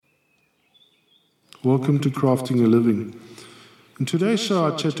Welcome to Crafting a Living. In today's show,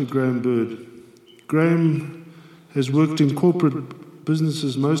 I chat to Graeme Bird. Graeme has worked in corporate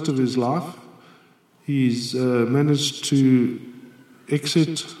businesses most of his life. He's managed to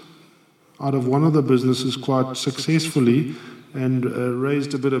exit out of one of the businesses quite successfully and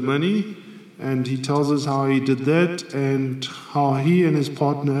raised a bit of money. And he tells us how he did that and how he and his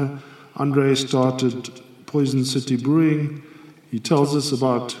partner, Andre, started Poison City Brewing. He tells us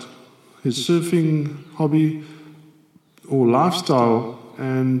about his surfing hobby or lifestyle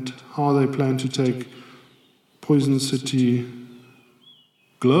and how they plan to take Poison City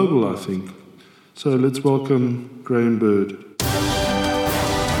global, I think. So let's welcome Graeme Bird.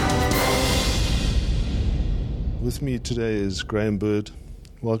 With me today is Graeme Bird.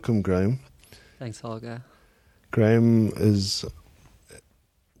 Welcome, Graeme. Thanks, Holger. Graeme is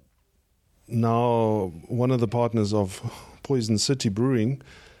now one of the partners of Poison City Brewing,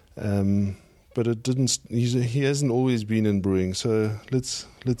 but he hasn't always been in brewing. So let's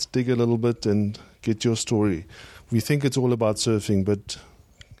dig a little bit and get your story. We think it's all about surfing, but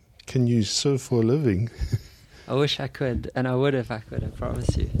can you surf for a living? I wish I could, and I would if I could, I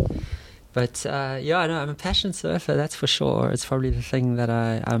promise you. But I'm a passionate surfer, that's for sure. It's probably the thing that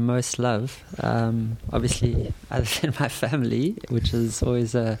I most love. Obviously, other than my family, which is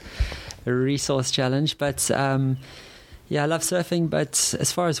always a resource challenge. But I love surfing. But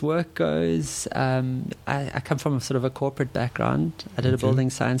as far as work goes, I come from a sort of a corporate background. I did a building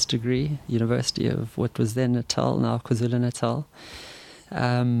science degree, University of what was then Natal, now KwaZulu-Natal.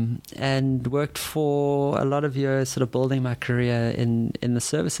 And worked for a lot of years sort of building my career in the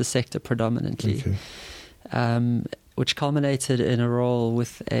services sector predominantly, which culminated in a role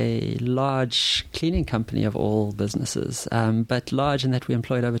with a large cleaning company of all businesses, but large in that we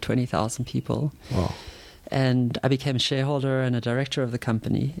employed over 20,000 people. Wow. And I became a shareholder and a director of the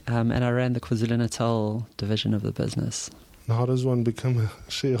company, and I ran the KwaZulu-Natal division of the business. How does one become a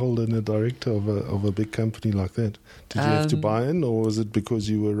shareholder and a director of a big company like that? Did you have to buy in, or was it because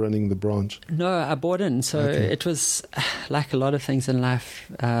you were running the branch? No, I bought in. So It was like a lot of things in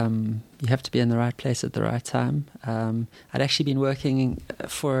life. You have to be in the right place at the right time. I'd actually been working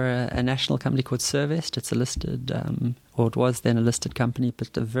for a national company called Servest. It's a listed, or it was then a listed company,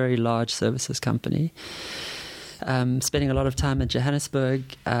 but a very large services company. Spending a lot of time in Johannesburg.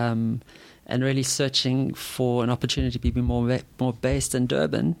 And really searching for an opportunity to be more based in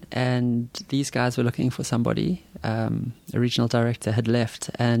Durban. And these guys were looking for somebody. A regional director had left.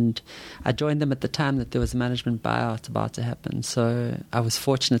 And I joined them at the time that there was a management buyout about to happen. So I was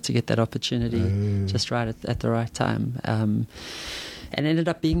fortunate to get that opportunity just right at the right time. And ended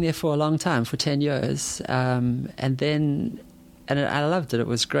up being there for a long time, for 10 years. And I loved it. It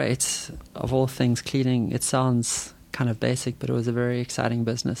was great. Of all things, cleaning, it sounds kind of basic, but it was a very exciting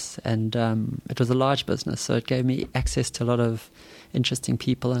business, and it was a large business, so it gave me access to a lot of interesting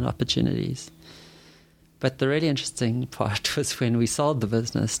people and opportunities. But the really interesting part was when we sold the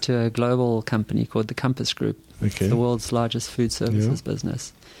business to a global company called the Compass Group, the world's largest food services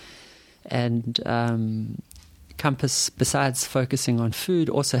business. And Compass, besides focusing on food,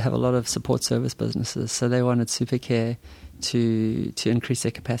 also have a lot of support service businesses, so they wanted Supercare to increase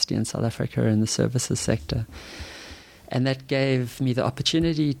their capacity in South Africa in the services sector. And that gave me the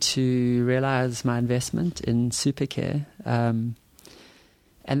opportunity to realize my investment in Supercare. And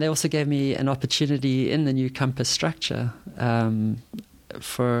they also gave me an opportunity in the new Compass structure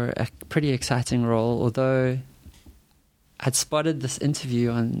for a pretty exciting role, although I'd spotted this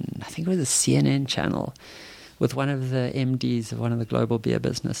interview on, I think it was a CNN channel, with one of the MDs of one of the global beer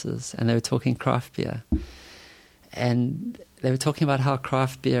businesses, and they were talking craft beer. And they were talking about how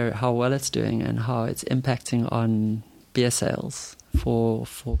craft beer, how well it's doing and how it's impacting on beer sales for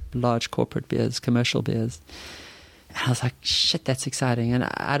large corporate beers, commercial beers. And I was like, shit, that's exciting. And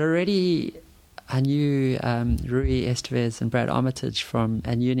I knew Rui Estevez and Brad Armitage from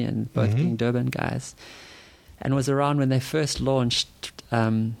An Union, both being Durban guys, and was around when they first launched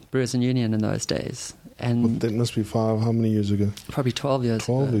Brewers and Union in those days. And that must be how many years ago? Probably 12 years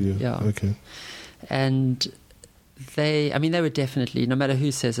 12 ago. years, yeah. Okay. And they were definitely, no matter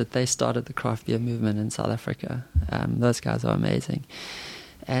who says it, they started the craft beer movement in South Africa. Those guys are amazing.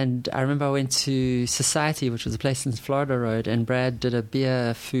 And I remember I went to Society, which was a place in Florida Road, and Brad did a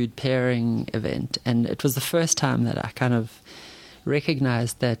beer food pairing event. And it was the first time that I kind of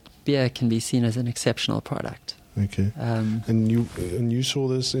recognized that beer can be seen as an exceptional product. Okay. And you saw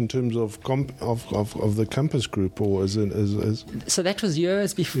this in terms of the Compass Group, or as so that was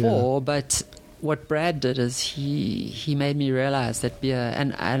years before, but what Brad did is he made me realize that beer,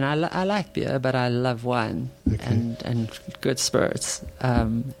 and I like beer, but I love wine and good spirits,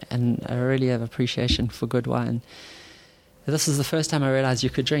 and I really have appreciation for good wine. This is the first time I realized you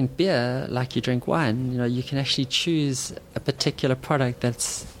could drink beer like you drink wine. You can actually choose a particular product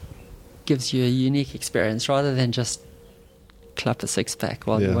that gives you a unique experience rather than just clap a six-pack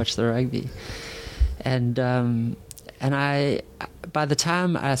while you watch the rugby. And I, by the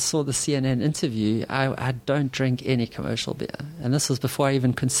time I saw the CNN interview, I don't drink any commercial beer. And this was before I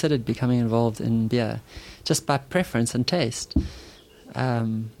even considered becoming involved in beer, just by preference and taste.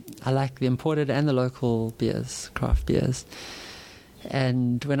 I like the imported and the local beers, craft beers.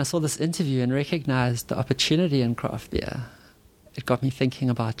 And when I saw this interview and recognized the opportunity in craft beer, it got me thinking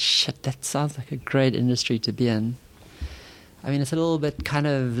about, shit, that sounds like a great industry to be in. I mean, it's a little bit kind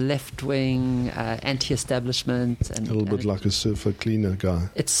of left-wing, anti-establishment. And a little bit like a surfer cleaner guy.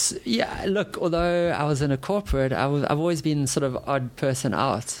 It's, look, although I was in a corporate, I've always been sort of odd person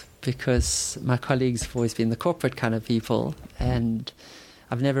out because my colleagues have always been the corporate kind of people, and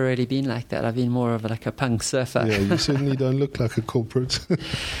I've never really been like that. I've been more of like a punk surfer. Yeah, you certainly don't look like a corporate.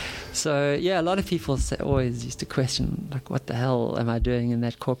 So, a lot of people always used to question, like, what the hell am I doing in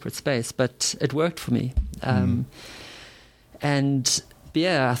that corporate space? But it worked for me. And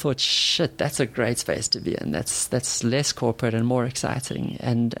beer, I thought, shit, that's a great space to be in. That's less corporate and more exciting,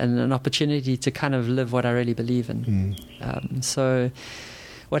 and an opportunity to kind of live what I really believe in. So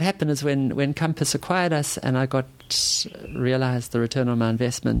what happened is when Compass acquired us and I realized the return on my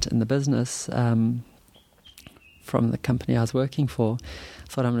investment in the business from the company I was working for,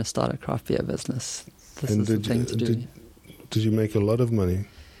 I thought, I'm going to start a craft beer business. This is the thing to do. Did you make a lot of money?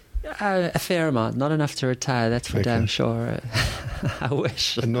 A fair amount, not enough to retire, that's for damn sure. I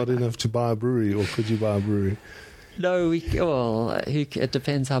wish. And not enough to buy a brewery, or could you buy a brewery? No, it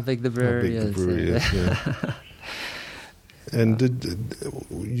depends how big the brewery is. Yeah. And did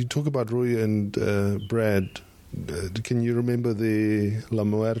you talk about Roy and Brad? Can you remember the La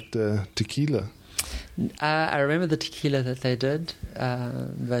Muerte tequila? I remember the tequila that they did,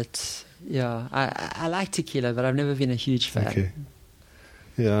 but I like tequila, but I've never been a huge fan. Okay.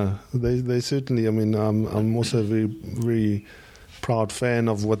 Yeah, they certainly. I mean, I'm also a very, very proud fan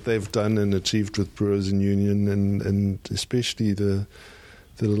of what they've done and achieved with Brewers and Union, and especially the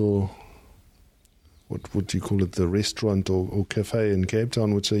little, what do you call it, the restaurant or cafe in Cape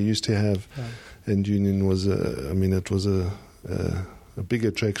Town, which they used to have. Yeah. And Union was it was a big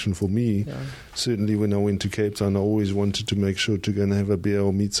attraction for me. Yeah. Certainly when I went to Cape Town, I always wanted to make sure to go and have a beer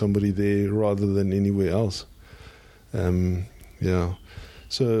or meet somebody there rather than anywhere else.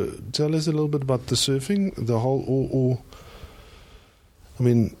 So tell us a little bit about the surfing, the whole, I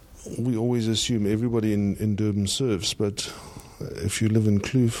mean, we always assume everybody in Durban surfs, but if you live in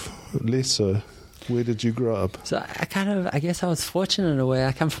Kloof, less so. Where did you grow up? So I guess I was fortunate in a way.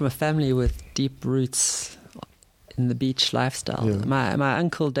 I come from a family with deep roots in the beach lifestyle. Yeah. My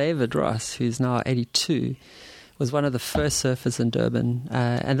uncle David Ross, who's now 82, was one of the first surfers in Durban.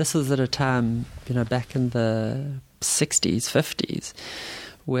 And this was at a time, back in the 60s, 50s,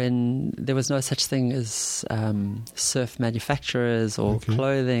 when there was no such thing as surf manufacturers or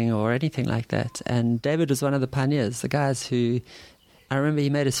clothing or anything like that. And David was one of the pioneers, the guys who, I remember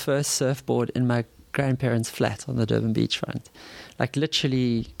he made his first surfboard in my grandparents' flat on the Durban beachfront. Like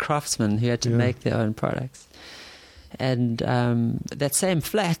literally craftsmen who had to make their own products. And that same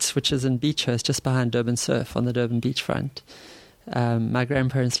flat, which is in Beachhurst, just behind Durban Surf on the Durban beachfront, my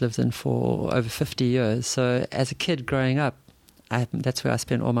grandparents lived in for over 50 years. So as a kid growing up, that's where I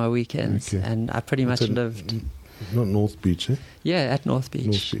spent all my weekends. Okay. And I pretty much lived... Not North Beach, eh? Yeah, at North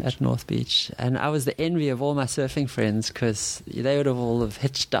Beach. At North Beach. And I was the envy of all my surfing friends because they would all have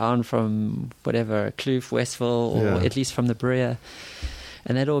hitched down from whatever, Kloof, Westville, or at least from the Brea.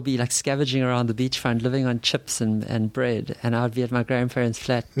 And they'd all be like scavenging around the beachfront, living on chips and bread. And I would be at my grandparents'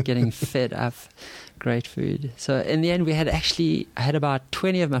 flat getting fed up great food. So in the end, I had about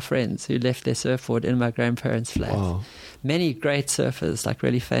 20 of my friends who left their surfboard in my grandparents' flat. Wow. Many great surfers, like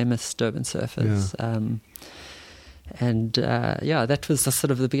really famous Durban surfers. Yeah. That was the sort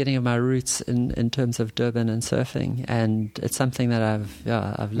of the beginning of my roots in terms of Durban and surfing. And it's something that I've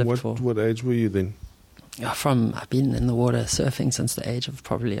lived for. What age were you then? I've been in the water surfing since the age of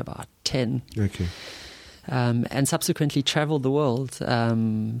probably about 10. Okay. And subsequently traveled the world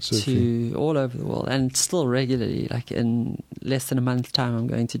to all over the world, and still regularly. Like in less than a month's time, I'm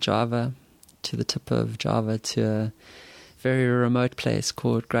going to Java, to the tip of Java, to a very remote place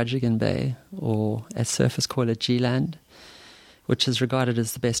called Grudgigan Bay, or as surfers call it, G-Land. which is regarded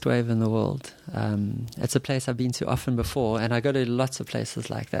as the best wave in the world. It's a place I've been to often before, and I go to lots of places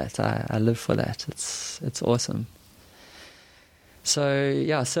like that. I live for that. It's awesome. So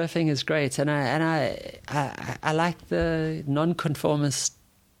yeah, surfing is great, and I like the non-conformist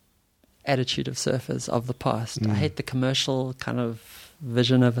attitude of surfers of the past. I hate the commercial kind of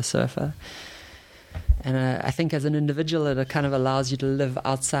vision of a surfer, and I think as an individual it kind of allows you to live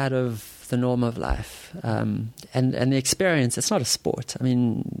outside of the norm of life, and the experience. It's not a sport. I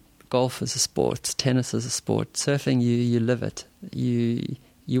mean, golf is a sport, tennis is a sport. Surfing, you live it.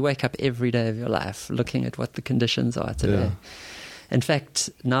 You wake up every day of your life looking at what the conditions are today. Yeah. In fact,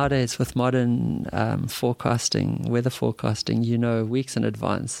 nowadays with modern forecasting, weather forecasting, you know weeks in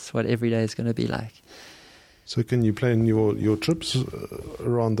advance what every day is going to be like. So can you plan your trips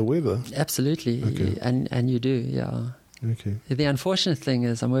around the weather? Absolutely, Okay. and you do, yeah. Okay. The unfortunate thing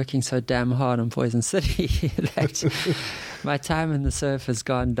is I'm working so damn hard on Poison City that my time in the surf has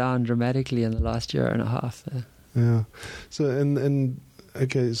gone down dramatically in the last year and a half. Yeah. So and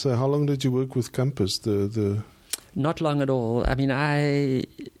okay. So how long did you work with Compass? The Not long at all. I mean, I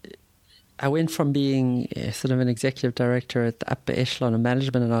went from being sort of an executive director at the upper echelon of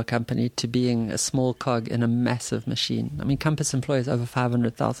management in our company to being a small cog in a massive machine. I mean, Compass employs over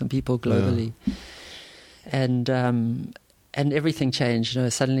 500,000 people globally. Yeah. And everything changed. You know,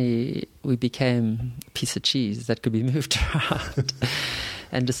 suddenly we became a piece of cheese that could be moved around.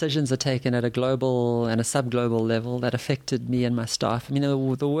 And decisions are taken at a global and a sub-global level that affected me and my staff. I mean,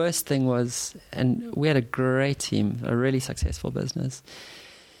 the worst thing was, and we had a great team, a really successful business,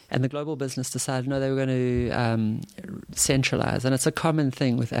 and the global business decided, no, they were going to centralize. And it's a common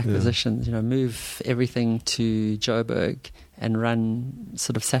thing with acquisitions, you know, move everything to Joburg and run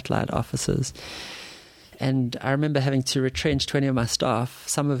sort of satellite offices. And I remember having to retrench 20 of my staff,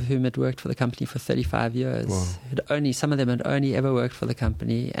 some of whom had worked for the company for 35 years. Wow. Some of them had only ever worked for the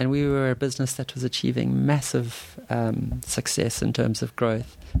company. And we were a business that was achieving massive success in terms of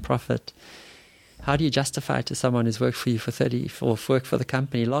growth, profit. How do you justify to someone who's worked for you for 30 or worked for the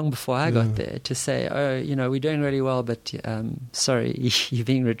company long before I got there to say, oh, you know, we're doing really well, but sorry, you're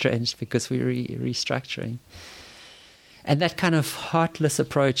being retrenched because we're restructuring. And that kind of heartless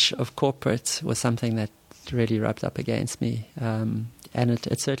approach of corporate was something that really rubbed up against me, and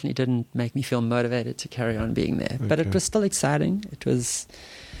it certainly didn't make me feel motivated to carry on being there. But it was still exciting. It was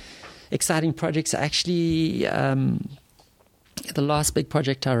exciting projects. Actually, the last big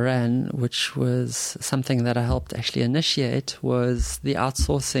project I ran, which was something that I helped actually initiate, was the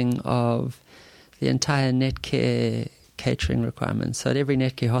outsourcing of the entire Netcare catering requirements. So at every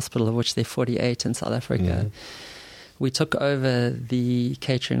Netcare hospital, of which there are 48 in South Africa, we took over the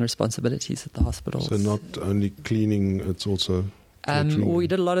catering responsibilities at the hospitals. So not only cleaning, it's also catering. We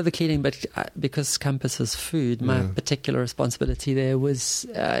did a lot of the cleaning, but because Compass is food, my particular responsibility there was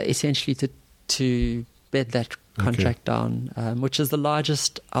essentially to bed that contract down, which is the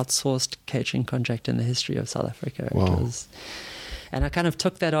largest outsourced catering contract in the history of South Africa. Wow. And I kind of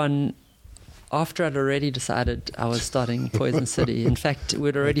took that on after I'd already decided I was starting Poison City. In fact,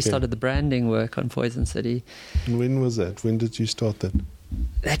 we'd already started the branding work on Poison City. And when was that? When did you start that?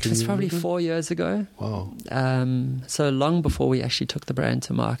 That was probably 4 years ago. Wow. So long before we actually took the brand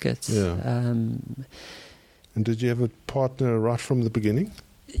to market. Yeah. And did you have a partner right from the beginning?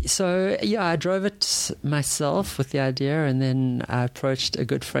 So, yeah, I drove it myself with the idea, and then I approached a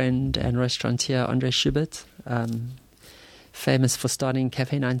good friend and restaurateur, Andre Schubert, famous for starting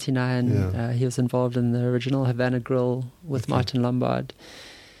Cafe 99. He was involved in the original Havana Grill with Martin Lombard,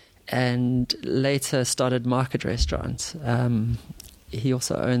 and later started Market Restaurants. He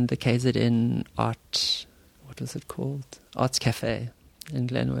also owned the KZN Arts Cafe in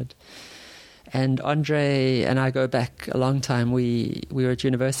Glenwood. And Andre and I go back a long time. We were at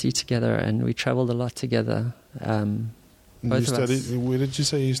university together, and we traveled a lot together. Where did you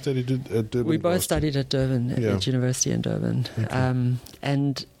say you studied at Durban? We both studied at Durban, at university in Durban. Okay.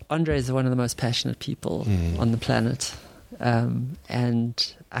 And Andre is one of the most passionate people on the planet.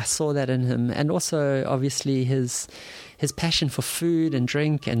 And I saw that in him. And also, obviously, his passion for food and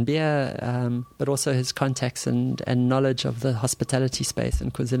drink and beer, but also his contacts and knowledge of the hospitality space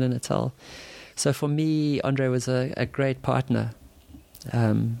in KwaZulu-Natal. So for me, Andre was a great partner.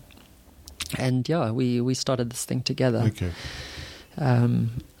 And we started this thing together. Okay.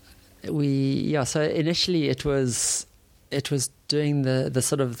 So initially it was doing the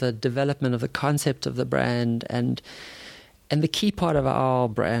sort of the development of the concept of the brand, and the key part of our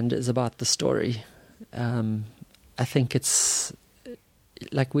brand is about the story. I think it's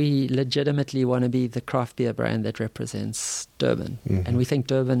like we legitimately want to be the craft beer brand that represents Durban, and we think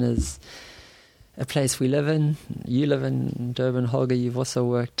Durban is a place we live in. You live in Durban, Holger. You've also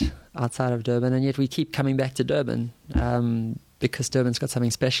worked outside of Durban, and yet we keep coming back to Durban because Durban's got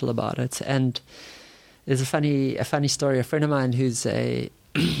something special about it. And there's a funny story. A friend of mine who's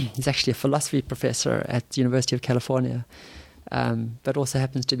he's actually a philosophy professor at the University of California, but also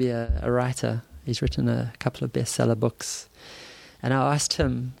happens to be a writer. He's written a couple of bestseller books. And I asked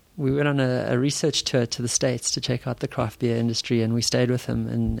him, we went on a research tour to the States to check out the craft beer industry, and we stayed with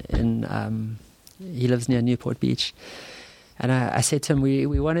him he lives near Newport Beach. And I said to him,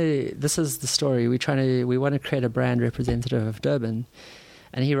 we want to, this is the story, we want to create a brand representative of Durban.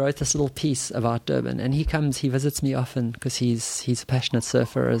 And he wrote this little piece about Durban. And he visits me often because he's a passionate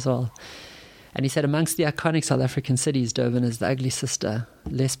surfer as well. And he said, amongst the iconic South African cities, Durban is the ugly sister,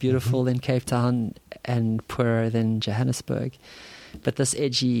 less beautiful than Cape Town and poorer than Johannesburg. But this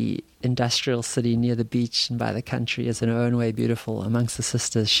edgy industrial city near the beach and by the country is in her own way beautiful. Amongst the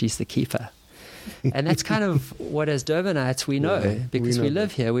sisters, she's the keeper. And that's kind of what, as Durbanites, we know, because we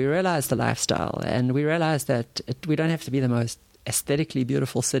live here. We realize the lifestyle, and we realize that we don't have to be the most aesthetically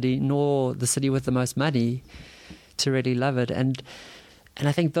beautiful city, nor the city with the most money to really love it. And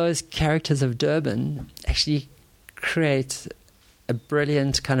I think those characters of Durban actually create a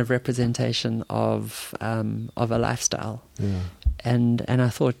brilliant kind of representation of a lifestyle. Yeah. And I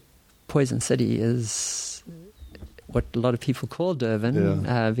thought Poison City is what a lot of people call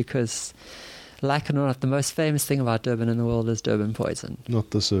Durban, because, like it or not, the most famous thing about Durban in the world is Durban Poison.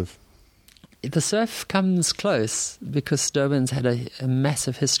 Not the surf. The surf comes close because Durban's had a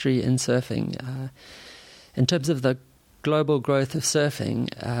massive history in surfing. In terms of the global growth of surfing,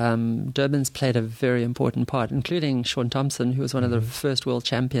 Durban's played a very important part, including Sean Thompson, who was one of the first world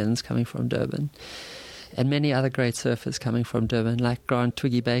champions coming from Durban, and many other great surfers coming from Durban, like Grant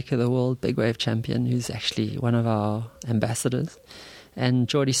Twiggy Baker, the world big wave champion, who's actually one of our ambassadors, and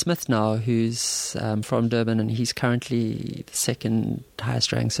Geordie Smith now, who's from Durban, and he's currently the second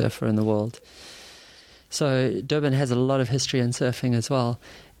highest ranked surfer in the world. So Durban has a lot of history in surfing as well.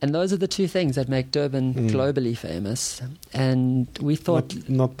 And those are the two things that make Durban globally famous. And we thought...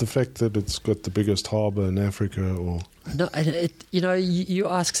 Not the fact that it's got the biggest harbour in Africa, or... No, you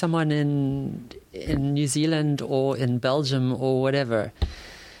ask someone in New Zealand or in Belgium or whatever,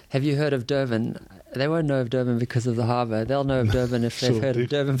 have you heard of Durban? They won't know of Durban because of the harbour. They'll know of Durban if they've heard of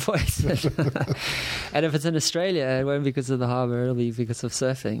Durban Poison. And if it's in Australia, it won't be because of the harbour, it'll be because of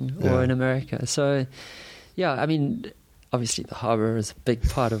surfing, or in America. So, yeah, I mean... Obviously, the harbour is a big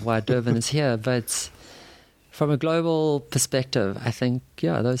part of why Durban is here, but from a global perspective, I think,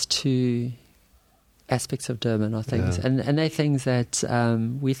 those two aspects of Durban are things, and they're things that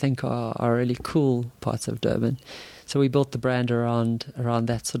we think are really cool parts of Durban. So we built the brand around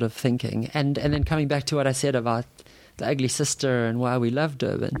that sort of thinking, and then coming back to what I said about the ugly sister and why we love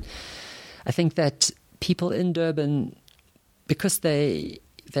Durban, I think that people in Durban, because they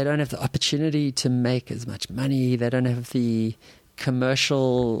don't have the opportunity to make as much money. They don't have the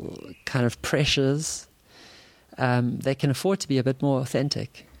commercial kind of pressures. They can afford to be a bit more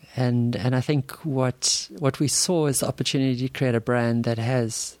authentic. And I think what we saw is the opportunity to create a brand that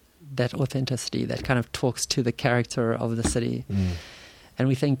has that authenticity, that kind of talks to the character of the city. And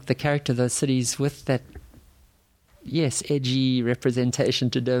we think the character of those cities with that, edgy representation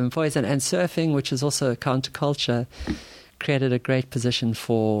to Durban Poison and surfing, which is also a counterculture, created a great position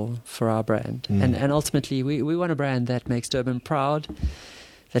for our brand. And ultimately we want a brand that makes Durban proud,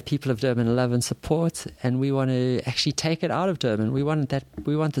 that people of Durban love and support, and we want to actually take it out of Durban. We want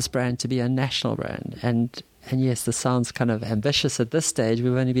this brand to be a national brand. And yes, this sounds kind of ambitious at this stage.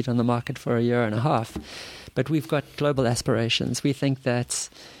 We've only been on the market for a year and a half, but we've got global aspirations. We think that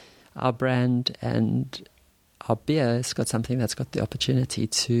our brand and our beer has got something that's got the opportunity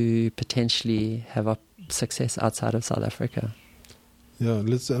to potentially have a success outside of South Africa. Yeah,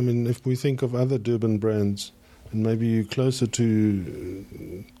 if we think of other Durban brands, and maybe you're closer to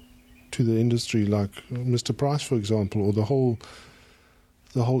the industry, like Mr. Price, for example, or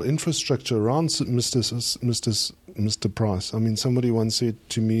the whole infrastructure around Mr. Price. I mean, somebody once said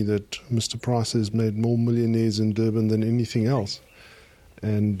to me that Mr. Price has made more millionaires in Durban than anything else,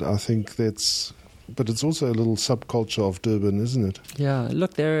 and I think that's. But it's also a little subculture of Durban, isn't it? Yeah,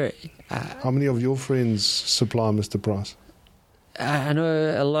 look, there. How many of your friends supply Mr. Price? I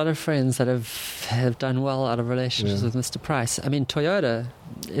know a lot of friends that have done well out of relationships with Mr. Price. I mean, Toyota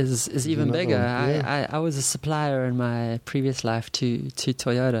is even bigger. I was a supplier in my previous life to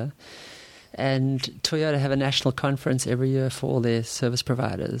Toyota, and Toyota have a national conference every year for all their service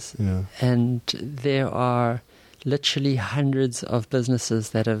providers. Yeah. And there are literally hundreds of businesses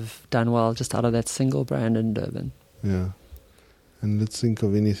that have done well just out of that single brand in Durban. Yeah. And let's think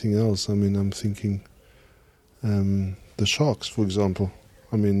of anything else. I mean, I'm thinking the Sharks, for example.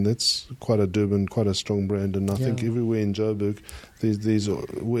 I mean, that's quite a strong brand, and I think everywhere in Joburg, there's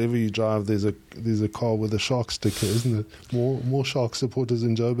wherever you drive, there's a car with a Shark sticker, isn't it? More Shark supporters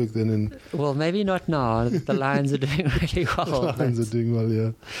in Joburg than in. Well, maybe not now. The Lions are doing really well. The Lions are doing well,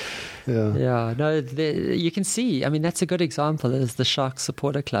 yeah. Yeah. No, you can see. I mean, that's a good example. Is the Shark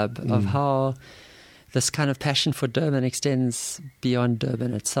Supporter Club of how this kind of passion for Durban extends beyond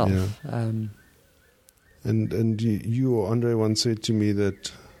Durban itself. Yeah. And you or Andre once said to me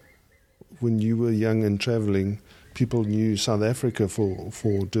that when you were young and traveling, people knew South Africa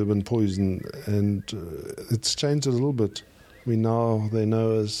for Durban Poison, and it's changed a little bit. I mean, now they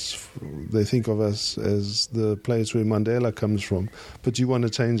think of us as the place where Mandela comes from. But you want to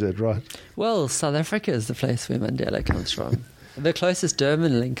change that, right? Well, South Africa is the place where Mandela comes from. The closest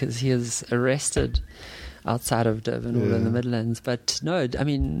Durban link is he is arrested outside of Durban or in the Midlands. But no, I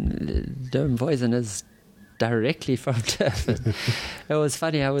mean, Durban Poison is directly from Durban. It was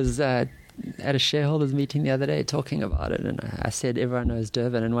funny. I was at a shareholders meeting the other day talking about it, and I said everyone knows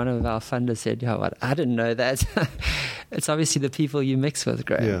Durban, and one of our funders said, "Yeah, what? I didn't know that." It's obviously the people you mix with,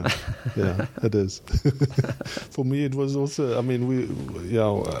 Graeme. Yeah, it is. For me, it was also. I mean,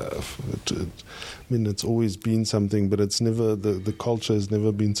 it's always been something, but it's never the culture has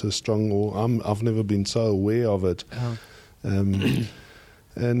never been so strong, or I've never been so aware of it. Oh.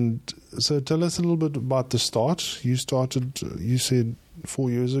 And so tell us a little bit about the start. You said 4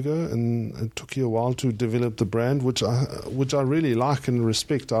 years ago, and it took you a while to develop the brand, which I really like and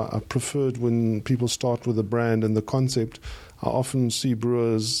respect. I preferred when people start with a brand and the concept. I often see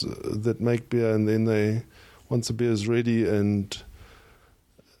brewers that make beer, and then once the beer is ready and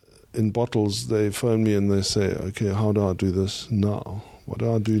in bottles, they phone me and they say, "Okay, how do I do this now? What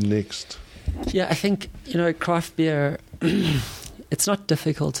do I do next?" Yeah, I think, craft beer... It's not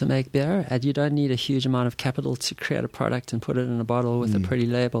difficult to make beer, and you don't need a huge amount of capital to create a product and put it in a bottle with a pretty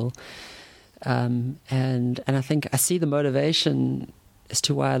label. And I think I see the motivation as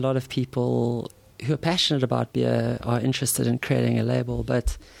to why a lot of people who are passionate about beer are interested in creating a label,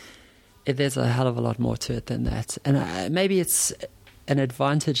 but there's a hell of a lot more to it than that. And maybe it's an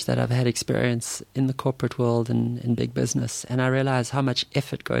advantage that I've had experience in the corporate world and in big business, and I realize how much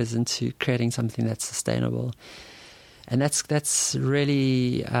effort goes into creating something that's sustainable. And that's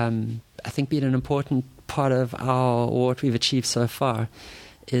really, I think, been an important part of what we've achieved so far,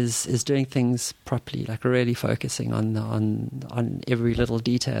 is doing things properly, like really focusing on every little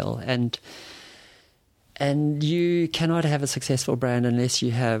detail. And you cannot have a successful brand unless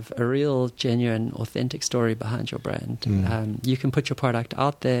you have a real, genuine, authentic story behind your brand. You can put your product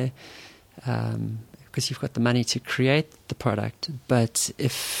out there because you've got the money to create the product, but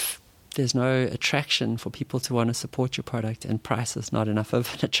if there's no attraction for people to want to support your product and price is not enough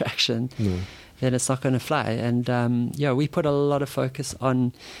of an attraction, then it's not going to fly. And we put a lot of focus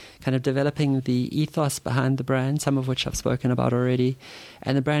on kind of developing the ethos behind the brand, some of which I've spoken about already,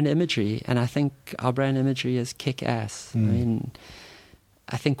 and the brand imagery. And I think our brand imagery is kick-ass. I mean,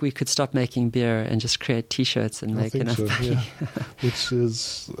 I think we could stop making beer and just create T-shirts and make enough money. Yeah. Which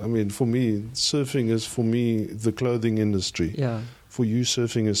is, I mean, for me, surfing is the clothing industry. Yeah. For you,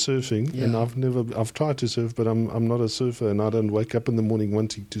 surfing is surfing, and I've tried to surf, but I'm not a surfer, and I don't wake up in the morning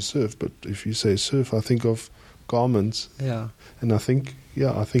wanting to surf. But if you say surf, I think of garments, and I think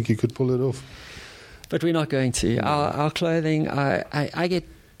you could pull it off. But we're not going to. Our clothing, I get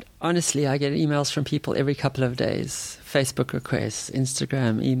emails from people every couple of days, Facebook requests,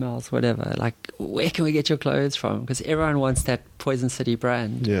 Instagram emails, whatever. Like, where can we get your clothes from? Because everyone wants that Poison City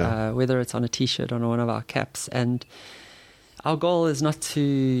brand, whether it's on a T-shirt or on one of our caps, and our goal is not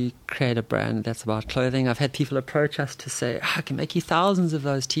to create a brand that's about clothing. I've had people approach us to say, I can make you thousands of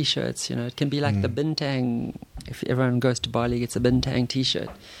those T-shirts. It can be like the Bintang. If everyone goes to Bali, gets a Bintang T-shirt.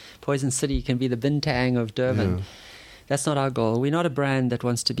 Poison City can be the Bintang of Durban. Yeah. That's not our goal. We're not a brand that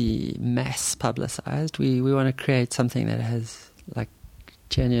wants to be mass publicized. We want to create something that has like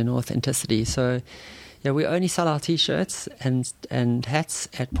genuine authenticity. So, we only sell our T-shirts and hats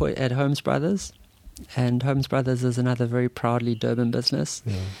at Holmes Brothers. And Holmes Brothers is another very proudly Durban business.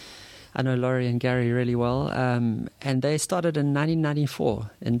 Yeah. I know Laurie and Gary really well. And they started in 1994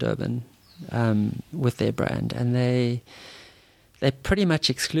 in Durban with their brand. And they pretty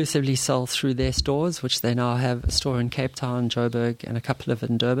much exclusively sell through their stores, which they now have a store in Cape Town, Joburg, and a couple of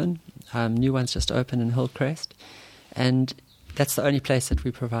in Durban. New ones just opened in Hillcrest. And that's the only place that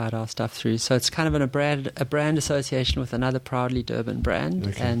we provide our stuff through. So it's kind of a brand association with another proudly Durban brand.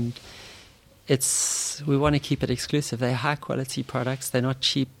 Okay. And we want to keep it exclusive. They're high quality products. They're not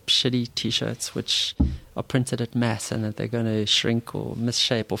cheap, shitty T-shirts which are printed at mass and that they're going to shrink or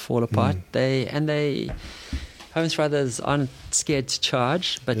misshape or fall apart. Holmes Brothers aren't scared to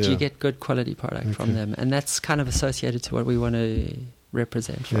charge, but you get good quality product from them, and that's kind of associated to what we want to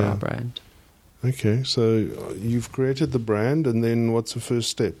represent for our brand. Okay, so you've created the brand, and then what's the first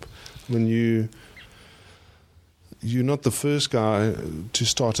step? When you're not the first guy to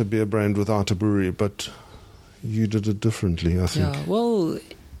start a beer brand without a brewery, but you did it differently, I think. Yeah, well,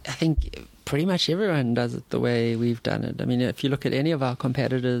 I think pretty much everyone does it the way we've done it. I mean, if you look at any of our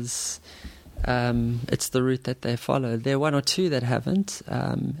competitors, it's the route that they follow. There are one or two that haven't,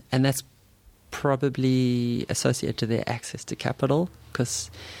 and that's probably associated to their access to capital,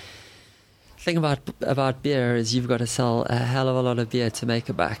 because the thing about beer is you've got to sell a hell of a lot of beer to make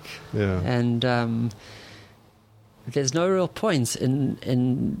a buck. Yeah. And there's no real point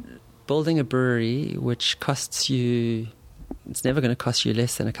in building a brewery which costs you, it's never going to cost you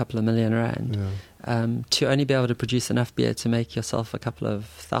less than a couple of million rand, to only be able to produce enough beer to make yourself a couple of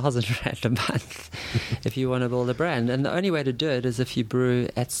 $1,000 a month if you want to build a brand. And the only way to do it is if you brew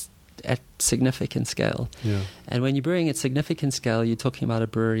at significant scale. Yeah. And when you're brewing at significant scale, you're talking about a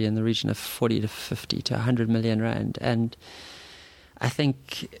brewery in the region of 40 to 50 to 100 million rand. And I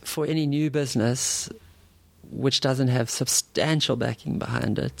think for any new business which doesn't have substantial backing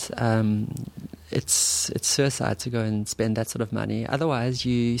behind it, it's suicide to go and spend that sort of money. Otherwise,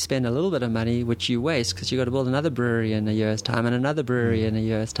 you spend a little bit of money which you waste, because you've got to build another brewery in a year's time and another brewery in a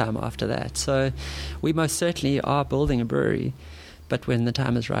year's time after that. So we most certainly are building a brewery, but when the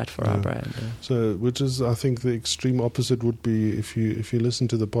time is right for our brand. So, which is, I think, the extreme opposite would be if you listen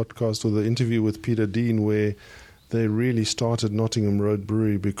to the podcast or the interview with Peter Dean, where they really started Nottingham Road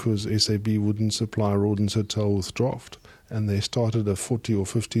Brewery because SAB wouldn't supply Rawdon's Hotel with draft, and they started a 40 or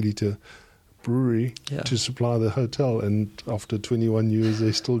 50 litre brewery to supply the hotel, and after 21 years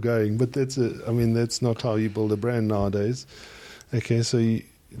they're still going. But that's not how you build a brand nowadays. Okay, so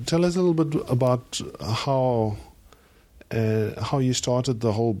tell us a little bit about how you started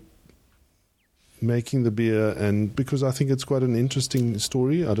the whole making the beer, and because I think it's quite an interesting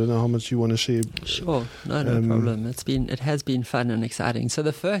story. I don't know how much you want to share. Sure, no problem. It has been fun and exciting. So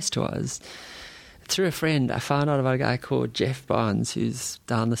the first was through a friend. I found out about a guy called Jeff Barnes, who's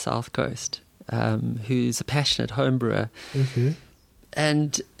down the south coast, who's a passionate home brewer. Okay.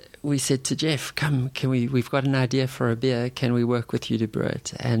 And we said to Jeff, "Come, we've got an idea for a beer. Can we work with you to brew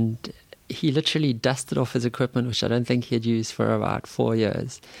it?" And he literally dusted off his equipment, which I don't think he had used for about 4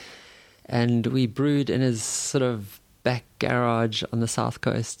 years. And we brewed in his sort of back garage on the south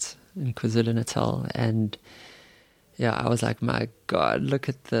coast in KwaZulu-Natal. And I was like, my God, look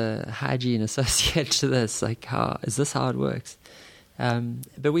at the hygiene associated to this. Like, is this how it works?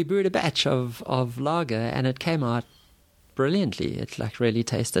 But we brewed a batch of lager, and it came out brilliantly. It really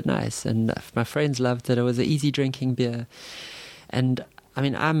tasted nice. And my friends loved it. It was an easy drinking beer. And I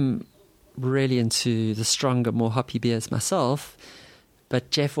mean, I'm really into the stronger, more hoppy beers myself. But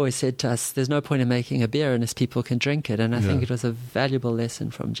Jeff always said to us, there's no point in making a beer unless people can drink it. And I think it was a valuable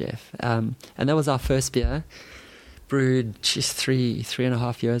lesson from Jeff. And that was our first beer, brewed just three and a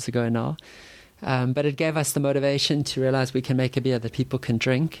half years ago now. But it gave us the motivation to realize we can make a beer that people can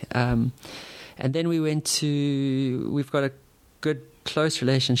drink. And then we've got a good, close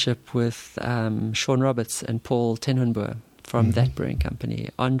relationship with Sean Roberts and Paul Tenwenboer from that brewing company.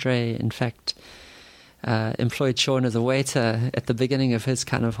 Andre, in fact, employed Sean as a waiter at the beginning of his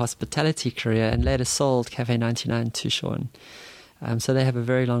kind of hospitality career, and later sold Cafe 99 to Sean. So they have a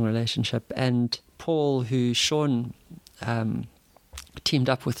very long relationship. And Paul, who Sean teamed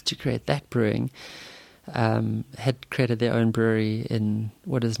up with to create that brewing, had created their own brewery in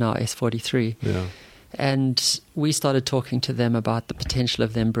what is now S43. Yeah. And we started talking to them about the potential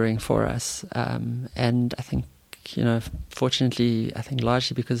of them brewing for us. And I think, fortunately, I think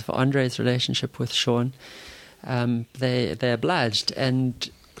largely because of Andre's relationship with Sean, they obliged. And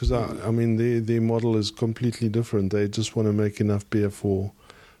because their model is completely different. They just want to make enough beer for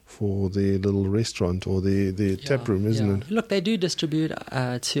their little restaurant or their tap room, isn't it? Look, they do distribute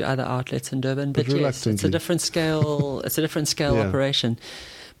to other outlets in Durban, but yes, it's a different scale. It's a different scale operation.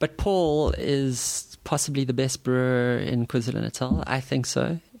 But Paul is possibly the best brewer in KwaZulu-Natal. I think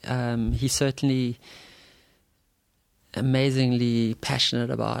so. He's certainly amazingly passionate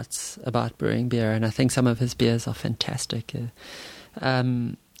about brewing beer, and I think some of his beers are fantastic.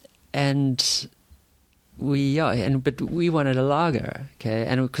 But we wanted a lager, okay,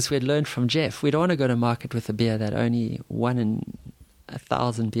 and because we had learned from Jeff, we don't want to go to market with a beer that only 1 in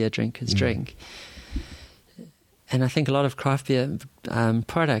 1,000 beer drinkers drink. I think a lot of craft beer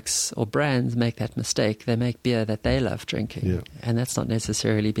products or brands make that mistake. They make beer that they love drinking, and that's not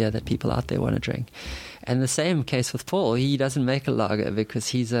necessarily beer that people out there want to drink. And the same case with Paul. He doesn't make a lager because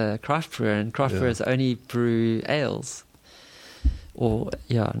he's a craft brewer, and craft brewers only brew ales,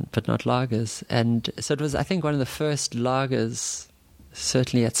 but not lagers. And so it was, I think, one of the first lagers,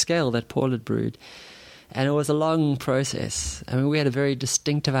 certainly at scale, that Paul had brewed. And it was a long process. I mean, we had a very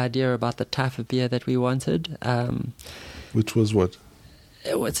distinctive idea about the type of beer that we wanted. Which was what?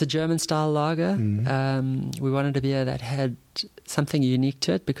 It's a German-style lager. Mm-hmm. We wanted a beer that had something unique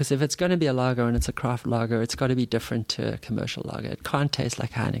to it, because if it's going to be a lager and it's a craft lager, it's got to be different to a commercial lager. It can't taste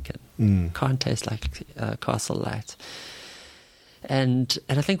like Heineken. Can't taste like Castle Light. And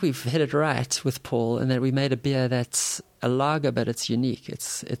I think we've hit it right with Paul in that we made a beer that's a lager, but it's unique.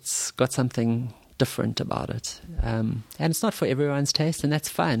 It's got something different about it, and it's not for everyone's taste, and that's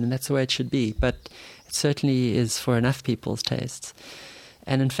fine, and that's the way it should be, but it certainly is for enough people's tastes.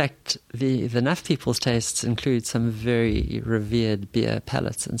 And in fact, the enough people's tastes include some very revered beer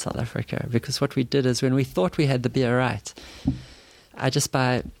palates in South Africa, because what we did is, when we thought we had the beer right, I'd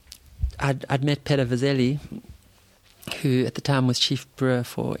met Peter Vizelli, who at the time was chief brewer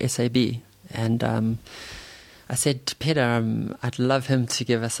for SAB, and I said to Peter, I'd love him to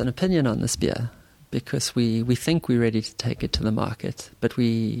give us an opinion on this beer, because we think we're ready to take it to the market, but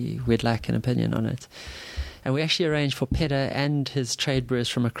we'd like an opinion on it. And we actually arranged for Peter and his trade brewers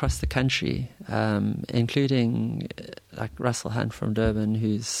from across the country, including like Russell Hunt from Durban,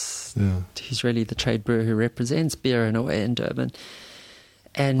 who's really the trade brewer who represents beer in a way in Durban.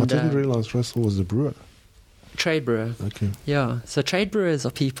 And I didn't realize Russell was a brewer. Trade brewer. Okay. Yeah. So trade brewers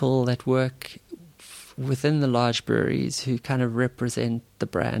are people that work within the large breweries who kind of represent the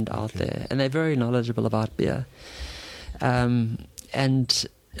brand out there, and they're very knowledgeable about beer. And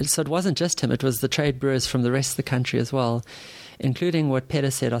so it wasn't just him, it was the trade brewers from the rest of the country as well, including what Peter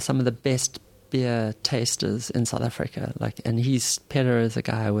said are some of the best beer tasters in South Africa. Peter is a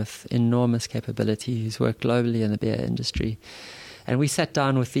guy with enormous capability who's worked globally in the beer industry. And we sat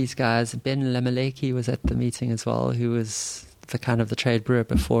down with these guys. Ben Lemaleki was at the meeting as well, who was the trade brewer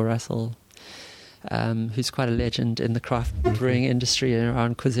before Russell, who's quite a legend in the craft brewing industry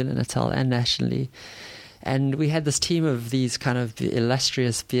around KwaZulu-Natal and nationally. And we had this team of these kind of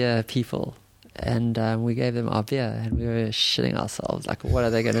illustrious beer people, and we gave them our beer, and we were shitting ourselves, like, what are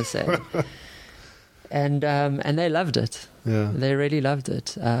they going to say? And they loved it. Yeah. They really loved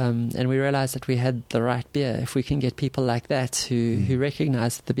it. And we realized that we had the right beer. If we can get people like that who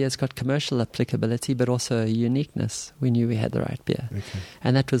recognize that the beer's got commercial applicability, but also uniqueness, we knew we had the right beer. Okay.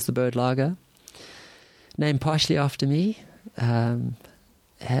 And that was the Bird Lager, named partially after me, but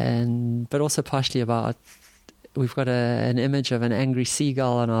also partially about, we've got an image of an angry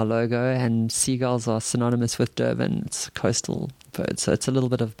seagull on our logo, and seagulls are synonymous with Durban. It's a coastal bird, so it's a little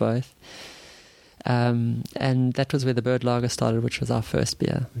bit of both. And that was where the Bird Lager started, which was our first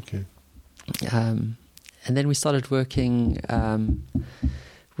beer. Okay. And then we started working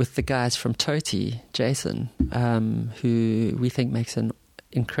with the guys from Toti, Jason, who we think makes an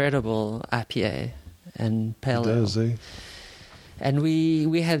incredible IPA and pale ale. Does, eh? And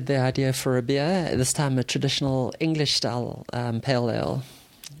we had the idea for a beer, this time a traditional English-style pale ale.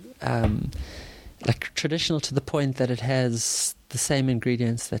 Traditional to the point that it has the same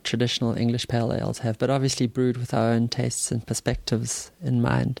ingredients that traditional English pale ales have, but obviously brewed with our own tastes and perspectives in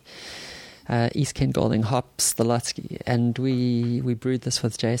mind. East Kent Golding hops, the Lotsky, and we brewed this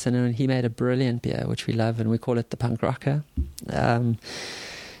with Jason, and he made a brilliant beer, which we love, and we call it the Punk Rocker. And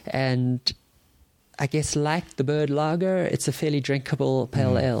I guess, like the Bird Lager, it's a fairly drinkable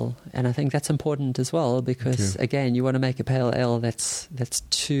pale ale, and I think that's important as well, because again, you want to make a pale ale that's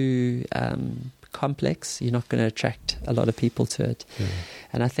too complex. You're not going to attract a lot of people to it.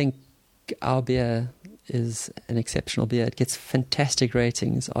 And I think our beer is an exceptional beer. It gets fantastic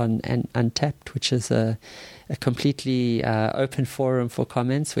ratings on Untapped, which is a completely open forum for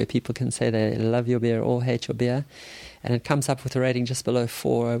comments where people can say they love your beer or hate your beer. And it comes up with a rating just below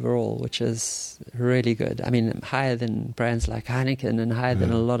 4 overall, which is really good. I mean, higher than brands like Heineken and higher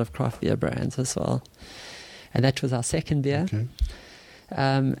than a lot of craft beer brands as well. And that was our second beer.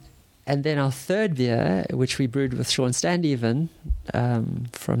 Okay. And then our third beer, which we brewed with Sean Standeven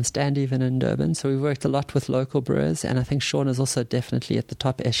from Standeven in Durban. So we worked a lot with local brewers, and I think Sean is also definitely at the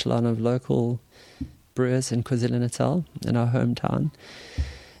top echelon of local brewers in KwaZulu-Natal, in our hometown.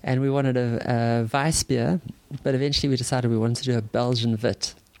 And we wanted a Weiss beer, but eventually we decided we wanted to do a Belgian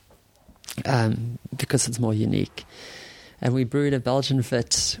Wit because it's more unique. And we brewed a Belgian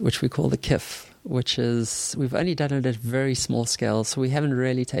Wit, which we call the Kif, which is, we've only done it at very small scale, so we haven't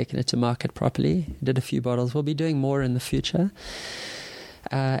really taken it to market properly. Did a few bottles. We'll be doing more in the future.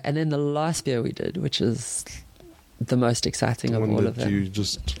 And then the last beer we did, which is the most exciting of all of them. You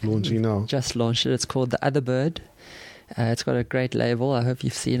just launching now? Just launched it. It's called The Other Bird. It's got a great label. I hope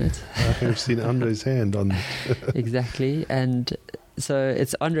you've seen it. I have seen Andre's hand on it. Exactly. And so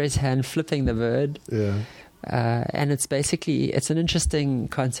it's Andre's hand flipping the bird. Yeah. And it's an interesting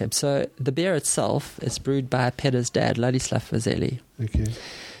concept. So the beer itself is brewed by Peter's dad, Ladislav Vazeli. Okay.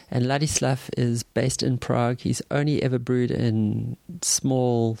 And Ladislav is based in Prague. He's only ever brewed in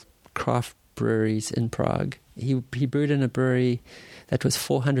small craft breweries in Prague. He brewed in a brewery that was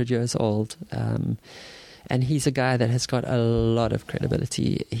 400 years old. And he's a guy that has got a lot of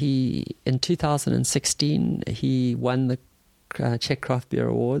credibility. In 2016, he won the Czech Craft Beer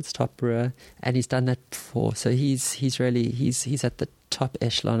Awards, top brewer, and he's done that before. So he's at the top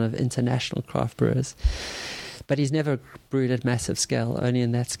echelon of international craft brewers. But he's never brewed at massive scale, only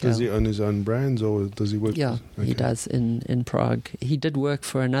in that scale. Does he own his own brands, or does he work? Yeah, he does in Prague. He did work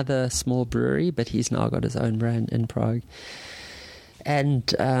for another small brewery, but he's now got his own brand in Prague.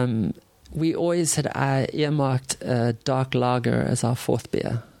 And we always had earmarked dark lager as our fourth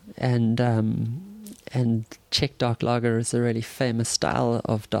beer. And Czech dark lager is a really famous style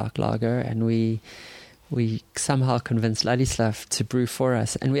of dark lager, and we somehow convinced Ladislav to brew for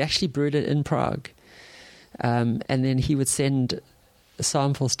us, and we actually brewed it in Prague. And then he would send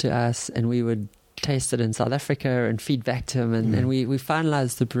samples to us, and we would taste it in South Africa and feed back to him, and we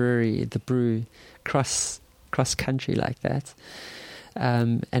finalized the brew cross country like that.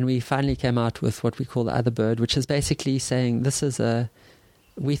 And we finally came out with what we call The Other Bird, which is basically saying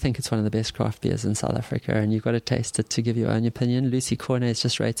we think it's one of the best craft beers in South Africa, and you've got to taste it to give your own opinion. Lucy Cornet's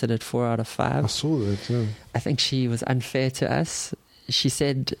just rated it 4 out of 5. I saw that, yeah. I think she was unfair to us. She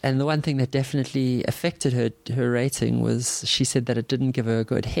said, and the one thing that definitely affected her rating was, she said that it didn't give her a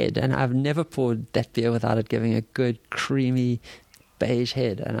good head. And I've never poured that beer without it giving a good, creamy, beige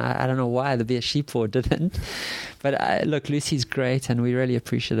head. And I don't know why the beer she poured didn't. But look, Lucy's great, and we're really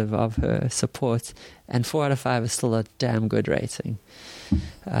appreciative of her support. And 4 out of 5 is still a damn good rating.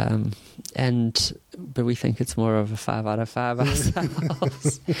 But we think it's more of a 5 out of 5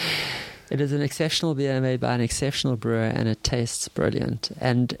 ourselves. It is an exceptional beer made by an exceptional brewer, and it tastes brilliant.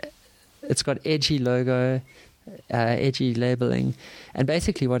 And it's got edgy logo, edgy labeling. And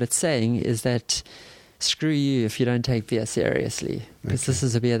basically what it's saying is that screw you if you don't take beer seriously, because this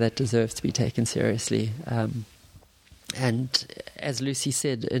is a beer that deserves to be taken seriously. And as Lucy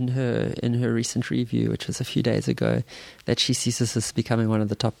said in her recent review, which was a few days ago, that she sees this as becoming one of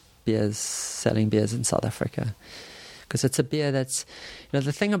the top selling beers in South Africa. Because it's a beer that's,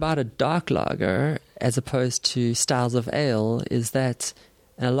 the thing about a dark lager as opposed to styles of ale is that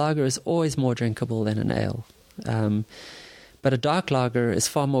a lager is always more drinkable than an ale. But a dark lager is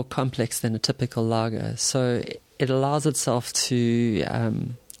far more complex than a typical lager. So it allows itself to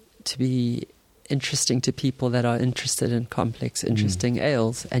be interesting to people that are interested in complex, interesting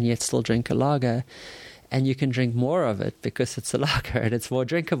ales, and yet still drink a lager. And you can drink more of it because it's a lager and it's more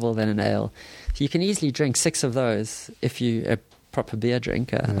drinkable than an ale. So you can easily drink 6 of those if you're a proper beer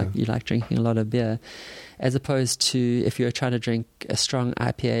drinker, like you like drinking a lot of beer, as opposed to if you're trying to drink a strong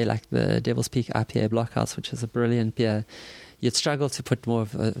IPA like the Devil's Peak IPA Blockhouse, which is a brilliant beer. You'd struggle to put more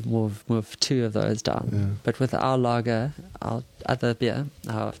of 2 of those down. Yeah. But with our lager, our other beer,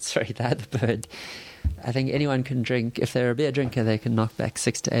 The Other Bird, I think anyone can drink. If they're a beer drinker, they can knock back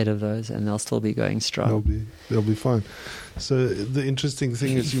 6 to 8 of those, and they'll still be going strong. They'll be fine. So the interesting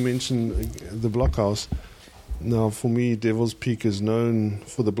thing is, you mentioned the Blockhouse. Now, for me, Devil's Peak is known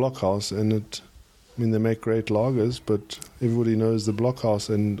for the Blockhouse, and they make great lagers, but everybody knows the Blockhouse,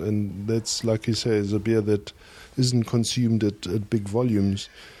 and that's, like you say, is a beer that isn't consumed at big volumes.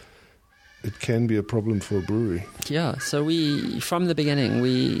 It can be a problem for a brewery. Yeah, so from the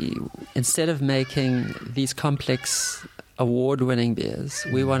beginning, instead of making these complex award-winning beers,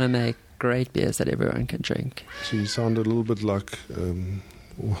 we want to make great beers that everyone can drink. So you sound a little bit like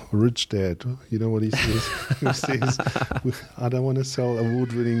Rich Dad. You know what he says? He says, I don't want to sell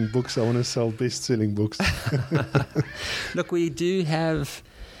award-winning books, I want to sell best-selling books. Look, we do have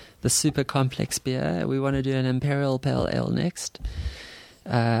the super complex beer. We want to do an Imperial Pale Ale next.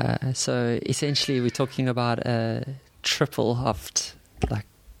 So essentially we're talking about a triple hopped, like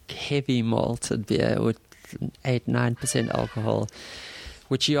heavy malted beer with 8-9% alcohol,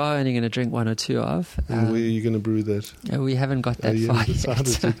 which you are only going to drink 1 or 2 of. And where are you going to brew that? We haven't got that far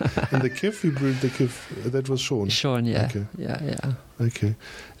yet. And the Kif, you brewed the Kif, that was Sean? Sean, yeah. Okay. Yeah. Okay.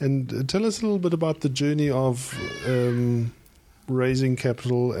 And tell us a little bit about the journey of raising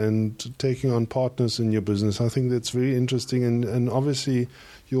capital and taking on partners in your business. I think that's very interesting, and obviously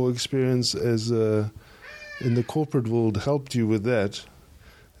your experience as in the corporate world helped you with that.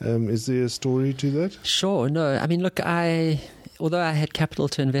 Is there a story to that? Sure. No, I mean, look, although I had capital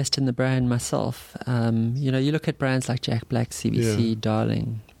to invest in the brand myself, you look at brands like Jack Black, CBC,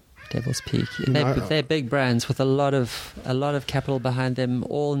 Darling, Devil's Peak. They're big brands with a lot of capital behind them.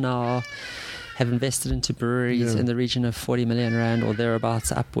 All now have invested into breweries in the region of 40 million rand or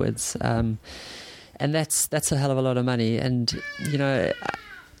thereabouts upwards, and that's a hell of a lot of money. And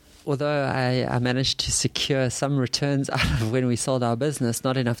although I managed to secure some returns out of when we sold our business,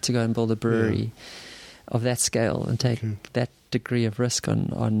 not enough to go and build a brewery of that scale and take that degree of risk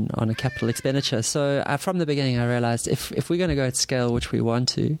on a capital expenditure. So from the beginning, I realized if we're going to go at scale, which we want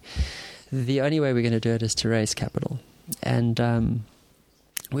to, the only way we're going to do it is to raise capital. And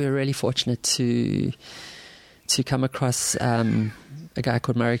we were really fortunate to come across a guy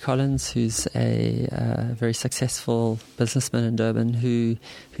called Murray Collins, who's a very successful businessman in Durban who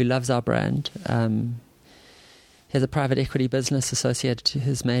loves our brand. He has a private equity business associated to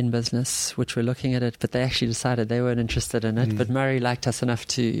his main business, which we're looking at it, but they actually decided they weren't interested in it. But Murray liked us enough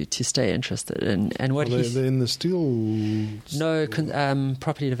to stay interested. And what they're in the steel? No,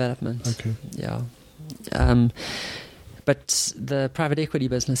 property development. Okay. Yeah. But the private equity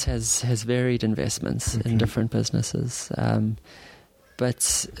business has varied investments in different businesses. But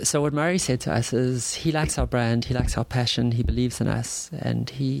so what Murray said to us is he likes our brand, he likes our passion, he believes in us, and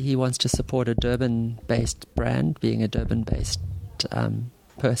he wants to support a Durban-based brand, being a Durban-based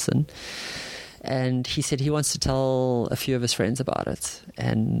person. And he said he wants to tell a few of his friends about it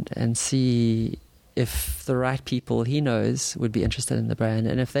and see if the right people he knows would be interested in the brand.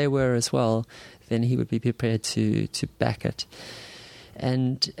 And if they were as well, then he would be prepared to back it.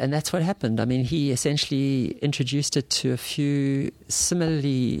 And that's what happened. I mean, he essentially introduced it to a few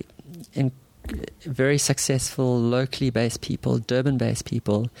similarly very successful locally based people, Durban-based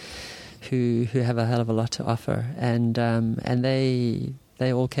people, who have a hell of a lot to offer, and they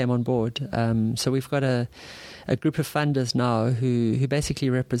all came on board. So we've got a group of funders now who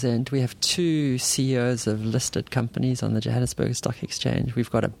basically represent. We have two CEOs of listed companies on the Johannesburg Stock Exchange. We've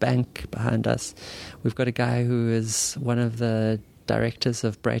got a bank behind us. We've got a guy who is one of the directors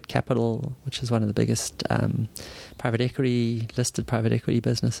of Braid Capital, which is one of the biggest listed private equity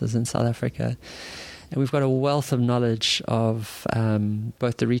businesses in South Africa. And we've got a wealth of knowledge of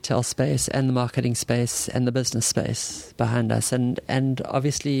both the retail space and the marketing space and the business space behind us, and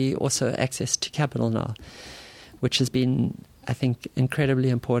obviously also access to capital now, which has been, I think,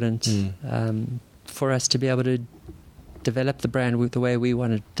 incredibly important for us to be able to develop the brand with the way we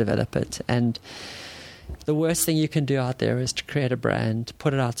want to develop it. And the worst thing you can do out there is to create a brand,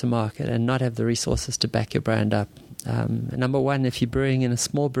 put it out to market, and not have the resources to back your brand up. Number one, if you're brewing in a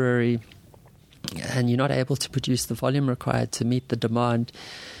small brewery and you're not able to produce the volume required to meet the demand,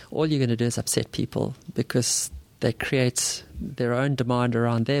 all you're going to do is upset people because they create their own demand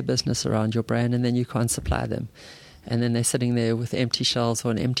around their business, around your brand, and then you can't supply them. And then they're sitting there with empty shelves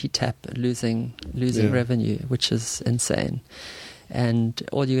or an empty tap, losing revenue, which is insane. And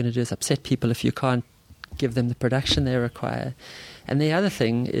all you're going to do is upset people if you can't give them the production they require. And the other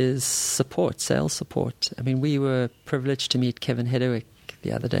thing is support, sales support. I mean, we were privileged to meet Kevin Hedwick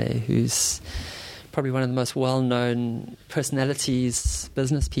the other day, who's probably one of the most well-known personalities,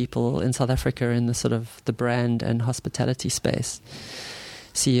 business people in South Africa in the sort of the brand and hospitality space,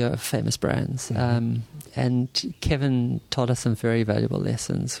 CEO of famous brands. And Kevin told us some very valuable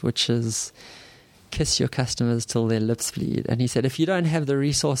lessons, which is kiss your customers till their lips bleed. And he said, if you don't have the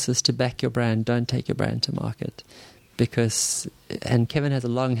resources to back your brand, don't take your brand to market. And Kevin has a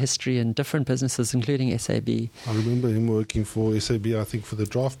long history in different businesses, including SAB. I remember him working for SAB, I think, for the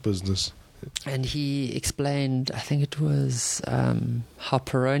draft business. And he explained, I think it was how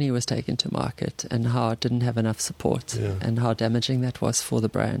Peroni was taken to market and how it didn't have enough support and how damaging that was for the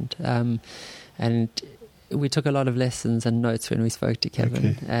brand. And we took a lot of lessons and notes when we spoke to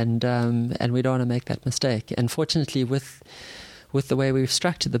Kevin, and we don't want to make that mistake. And fortunately, with the way we've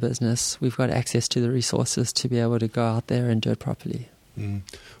structured the business, we've got access to the resources to be able to go out there and do it properly.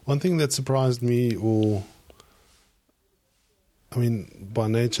 One thing that surprised me, by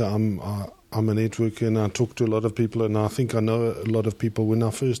nature, I'm a networker and I talk to a lot of people, and I think I know a lot of people. When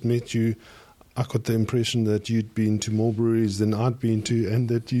I first met you, I got the impression that you'd been to more breweries than I'd been to, and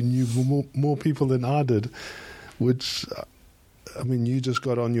that you knew more people than I did, which, I mean, you just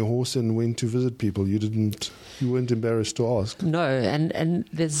got on your horse and went to visit people. You weren't embarrassed to ask. No, and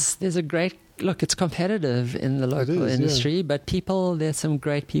there's a great, look, it's competitive in the local industry, but there's some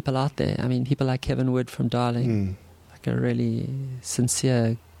great people out there. I mean, people like Kevin Wood from Darling, like a really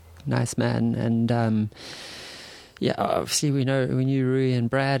sincere, nice man. And obviously we knew Rui and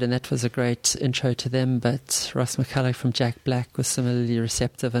Brad, and that was a great intro to them. But Ross McCulloch from Jack Black was similarly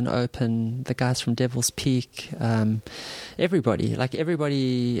receptive and open. The guys from Devil's Peak, everybody.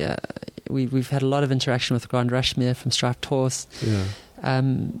 We've had a lot of interaction with Grand Rushmere from Striped Horse. Yeah.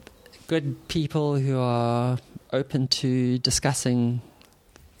 Good people who are open to discussing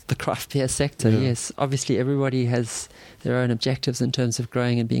the craft beer sector. Yeah. Yes, obviously everybody has their own objectives in terms of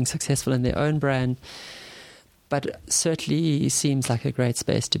growing and being successful in their own brand. But certainly seems like a great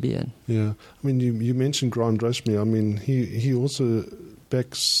space to be in. Yeah, I mean, you mentioned Grand Rushmere. I mean, he also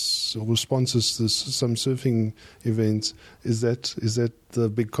backs or sponsors some surfing events. Is that the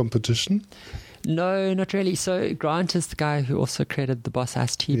big competition? No, not really. So Grant is the guy who also created the Boss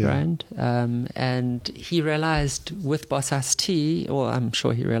Iced Tea brand, and he realized with Boss Iced Tea, or I'm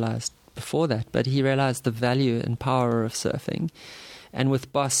sure he realized before that, but he realized the value and power of surfing. And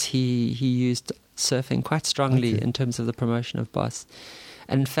with Boss, he used surfing quite strongly in terms of the promotion of Boss.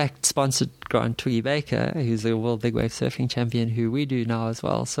 And in fact, sponsored Grant Twiggy Baker, who's a world big wave surfing champion, who we do now as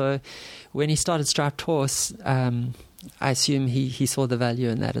well. So when he started Striped Horse, I assume he saw the value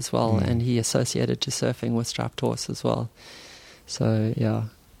in that as well, and he associated to surfing with Striped Horse as well. So yeah.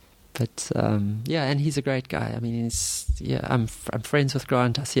 But and he's a great guy. I mean, I'm friends with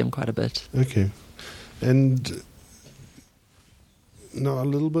Grant. I see him quite a bit. Okay. And now a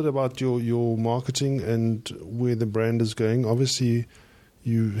little bit about your marketing and where the brand is going. Obviously,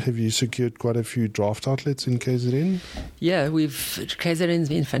 you secured quite a few draft outlets in KZN? Yeah, KZN's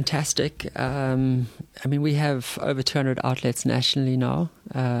been fantastic. I mean, we have over 200 outlets nationally now.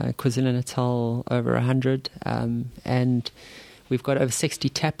 KwaZulu-Natal over 100, and we've got over 60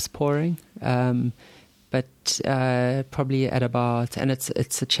 taps pouring. But probably at about, and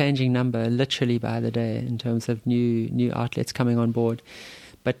it's a changing number literally by the day in terms of new outlets coming on board.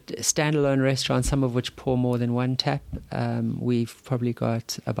 But standalone restaurants, some of which pour more than one tap, we've probably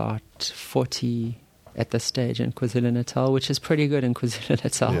got about 40 at this stage in KwaZulu-Natal, which is pretty good in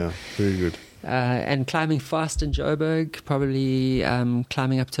KwaZulu-Natal. Yeah, very good. And climbing fast in Joburg, probably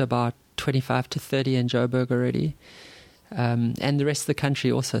climbing up to about 25 to 30 in Joburg already. And the rest of the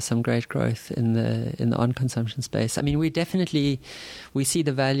country also some great growth in the on-consumption space. I mean, we see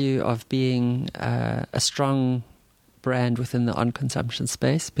the value of being a strong brand within the on-consumption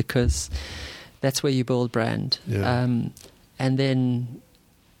space, because that's where you build brand. Yeah. And then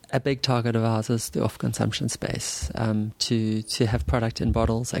a big target of ours is the off-consumption space, to have product in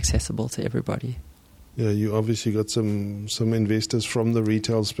bottles accessible to everybody. Yeah, you obviously got some investors from the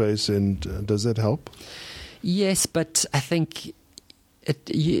retail space, and does that help? Yes, but I think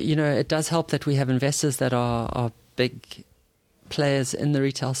it does help that we have investors that are big players in the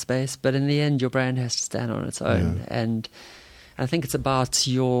retail space, but in the end your brand has to stand on its own. Yeah. And I think it's about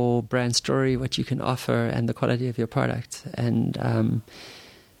your brand story, what you can offer, and the quality of your product. And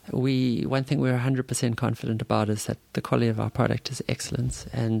one thing we're 100% confident about is that the quality of our product is excellent,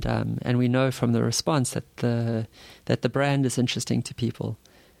 and we know from the response that the brand is interesting to people.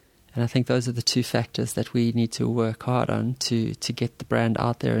 And I think those are the two factors that we need to work hard on to get the brand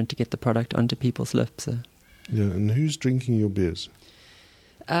out there and to get the product onto people's lips. Yeah, and who's drinking your beers?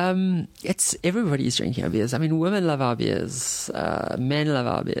 It's everybody's drinking our beers. I mean, women love our beers, men love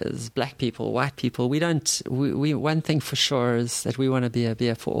our beers, black people, white people. We one thing for sure is that we want to be a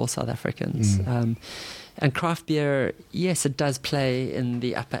beer for all South Africans. And craft beer, yes, it does play in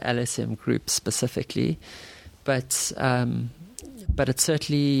the upper LSM group specifically, but it's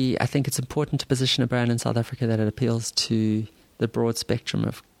certainly, I think it's important to position a brand in South Africa that it appeals to the broad spectrum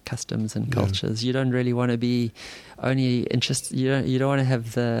of customs and cultures. You don't really want to be only interested. You don't want to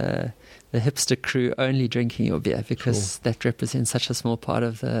have the hipster crew only drinking your beer, because that represents such a small part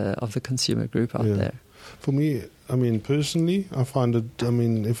of the consumer group out there. For me, I mean, personally, I find it, I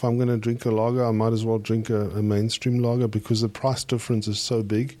mean, if I'm going to drink a lager, I might as well drink a mainstream lager, because the price difference is so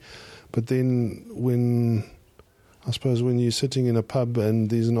big. But then when you're sitting in a pub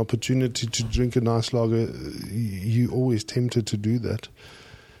and there's an opportunity to drink a nice lager, you're always tempted to do that.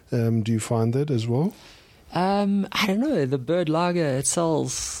 Do you find that as well? I don't know. The Bird Lager, it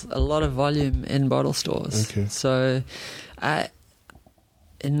sells a lot of volume in bottle stores. Okay. So,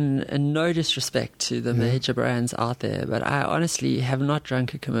 in no disrespect to the major brands out there, but I honestly have not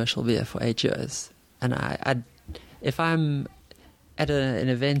drunk a commercial beer for 8 years. And if I'm at an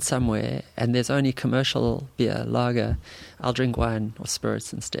event somewhere and there's only commercial beer, lager, I'll drink wine or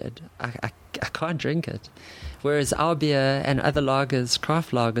spirits instead. I can't drink it. Whereas our beer and other lagers,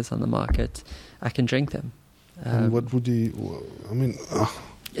 craft lagers on the market, I can drink them. And what would you, I mean,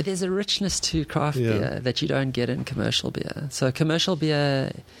 There's a richness to craft beer that you don't get in commercial beer. So commercial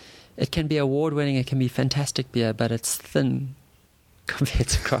beer, it can be award-winning, it can be fantastic beer, but it's thin compared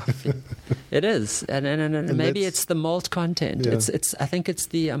to craft beer. It is, and maybe it's the malt content. Yeah. I think it's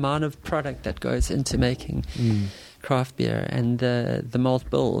the amount of product that goes into making craft beer and the malt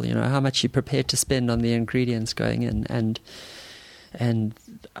bill. You know, how much you're prepared to spend on the ingredients going in, and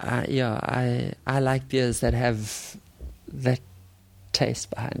I like beers that have that taste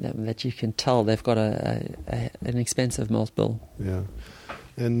behind them, that you can tell they've got an expensive malt bill. Yeah,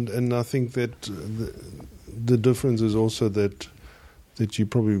 and I think that the difference is also that you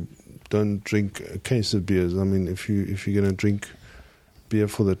probably don't drink a case of beers. I mean, if you're going to drink beer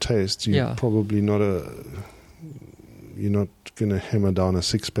for the taste, you're probably not going to hammer down a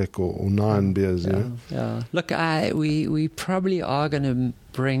 6-pack or 9 beers. Yeah. Look, we probably are going to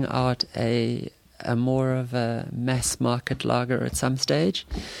bring out a more of a mass market lager at some stage.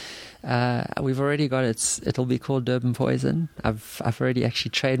 We've already got it'll be called Durban Poison. I've already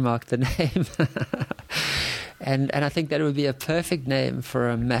actually trademarked the name. and I think that would be a perfect name for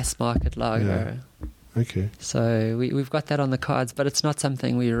a mass market lager. Yeah. Okay. So we've got that on the cards, but it's not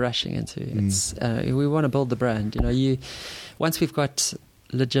something we're rushing into. It's we want to build the brand. You know, once we've got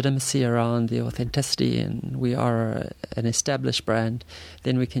legitimacy around the authenticity and we are an established brand,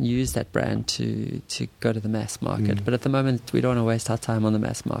 then we can use that brand to go to the mass market. But at the moment, we don't want to waste our time on the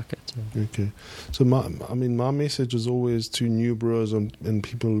mass market. Okay. So my message is always to new brewers and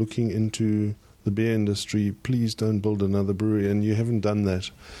people looking into the beer industry: please don't build another brewery, and you haven't done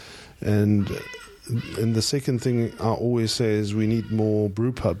that. And the second thing I always say is we need more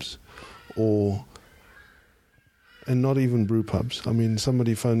brew pubs, and not even brew pubs. I mean,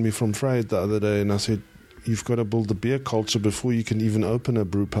 somebody phoned me from Freyd the other day and I said, you've got to build the beer culture before you can even open a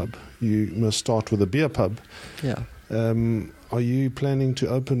brew pub. You must start with a beer pub. Yeah. Are you planning to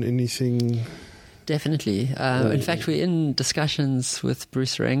open anything? Definitely. In fact, we're in discussions with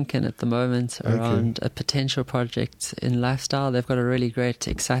Bruce Rankin at the moment around a potential project in lifestyle. They've got a really great,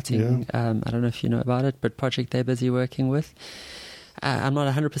 exciting, I don't know if you know about it, but project they're busy working with. I'm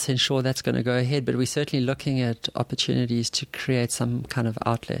not 100% sure that's going to go ahead, but we're certainly looking at opportunities to create some kind of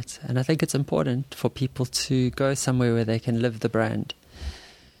outlet. And I think it's important for people to go somewhere where they can live the brand.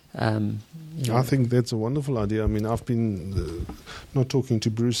 I think that's a wonderful idea. I mean, I've been not talking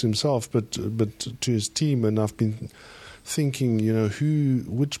to Bruce himself, but to his team, and I've been thinking, you know,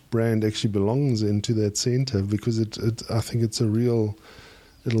 which brand actually belongs into that centre, because I think it's it'll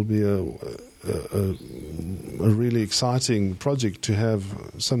be a really exciting project to have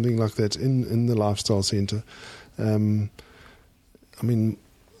something like that in the lifestyle centre. I mean,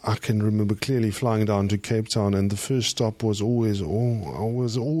 I can remember clearly flying down to Cape Town, and the first stop was always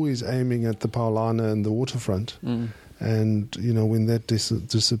aiming at the Paulana and the waterfront. And you know, when that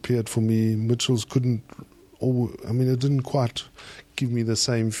disappeared for me, Mitchell's it didn't quite give me the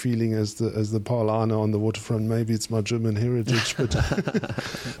same feeling as the Paulana on the waterfront. Maybe it's my German heritage, but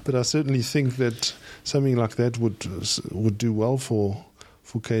but I certainly think that something like that would do well for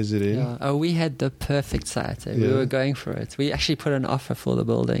KZN. Yeah. Oh, we had the perfect site. We were going for it. We actually put an offer for the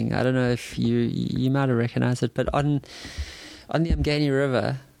building. I don't know if you might have recognized it, but on the Mgani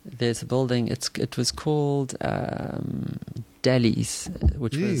River, there's a building. It was called Dali's,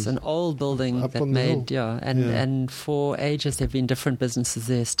 which was an old building that made and for ages there've been different businesses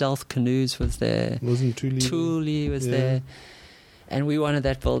there. Stealth Canoes was there. Wasn't Thule was there. And we wanted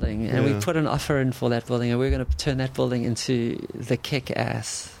that building, and we put an offer in for that building, and we're going to turn that building into the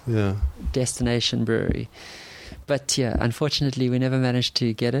kick-ass destination brewery. But unfortunately, we never managed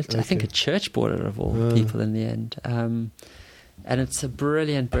to get it. I think a church bought it, of all people, in the end. And it's a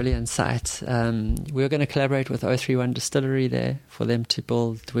brilliant, brilliant site. We're going to collaborate with 031 Distillery there for them to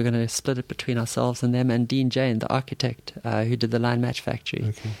build. We're going to split it between ourselves and them, and Dean Jane, the architect, who did the Line Match Factory.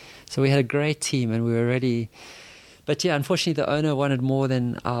 Okay. So we had a great team, and we were ready. But unfortunately, the owner wanted more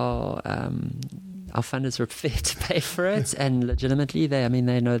than our funders were prepared to pay for it, and legitimately, they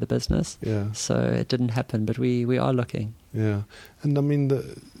know the business. Yeah. So it didn't happen, but we are looking. Yeah, and I mean,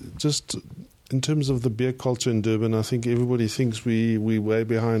 just in terms of the beer culture in Durban, I think everybody thinks we're way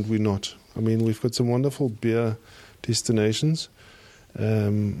behind. We're not. I mean, we've got some wonderful beer destinations.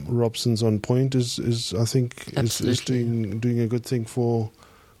 Robson's on Point is I think is doing a good thing for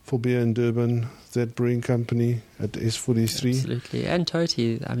beer in Durban. That brewing company at S43. Absolutely. And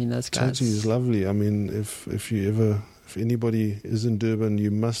Toti. I mean, those guys. Toti is lovely. I mean, if anybody is in Durban,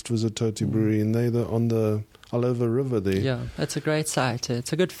 you must visit Toti Brewery, and they're on the Alova River there. Yeah, it's a great site.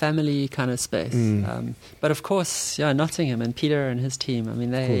 It's a good family kind of space. But of course, Nottingham and Peter and his team, I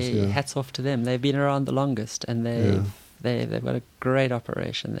mean, hats off to them. They've been around the longest, and They've got a great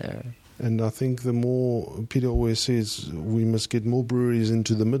operation there. And I think the more, Peter always says, we must get more breweries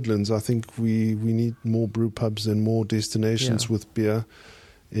into the Midlands. I think we need more brew pubs and more destinations with beer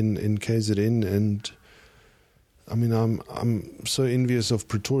in KZN. And I mean, I'm so envious of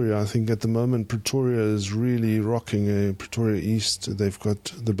Pretoria. I think at the moment Pretoria is really rocking. Pretoria East, they've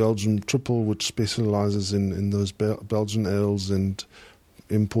got the Belgian Triple, which specialises in those Belgian ales and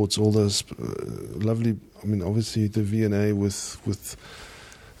imports all those lovely. I mean, obviously the V&A with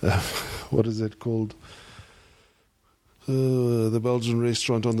what is it called? The Belgian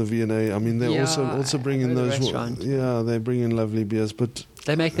restaurant on the V&A. I mean, they also bring in those. They bring in lovely beers, but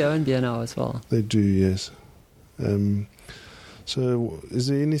they make their own beer now as well. They do, yes. So, is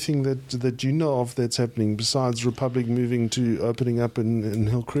there anything that you know of that's happening besides Republic opening up in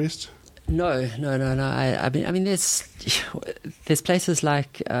Hillcrest? No. I mean, there's places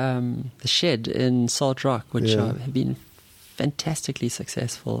like the Shed in Salt Rock, which have been fantastically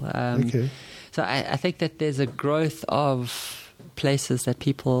successful. So I think that there's a growth of places that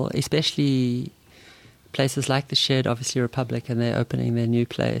people, especially places like the Shed, obviously Republic, and they're opening their new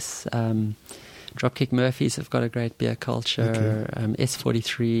place. Dropkick Murphys have got a great beer culture.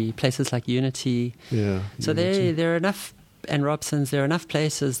 S43, places like Unity. Yeah. So there are enough, and Robson's. There are enough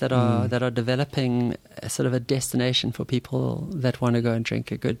places that are developing a sort of a destination for people that want to go and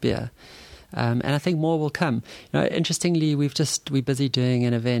drink a good beer. And I think more will come. Interestingly, we're busy doing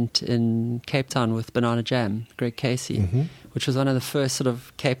an event in Cape Town with Banana Jam, Greg Casey, which was one of the first sort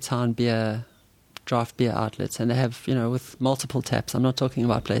of Cape Town draft beer outlets, and they have, with multiple taps. I'm not talking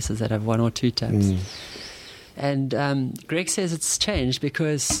about places that have one or two taps. And Greg says it's changed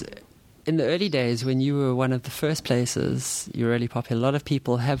because in the early days, when you were one of the first places, you were really popular. A lot of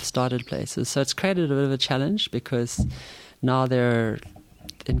people have started places, so it's created a bit of a challenge because now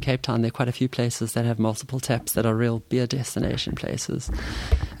in Cape Town, there are quite a few places that have multiple taps that are real beer destination places.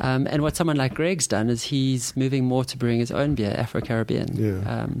 And what someone like Greg's done is he's moving more to brewing his own beer,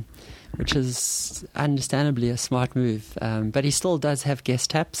 Afro-Caribbean, which is understandably a smart move. But he still does have guest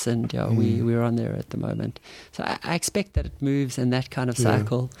taps, and we're on there at the moment. So I expect that it moves in that kind of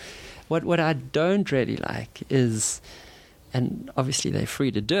cycle. What I don't really like is, and obviously they're free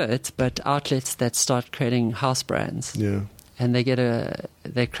to do it, but outlets that start creating house brands. Yeah. And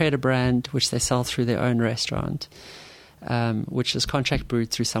they create a brand which they sell through their own restaurant, which is contract brewed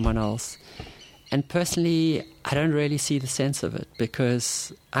through someone else. And personally, I don't really see the sense of it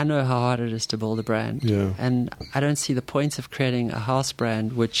because I know how hard it is to build a brand. Yeah. And I don't see the point of creating a house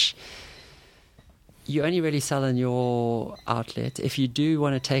brand which you only really sell in your outlet. If you do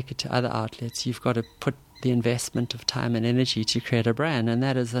want to take it to other outlets, you've got to put the investment of time and energy to create a brand, and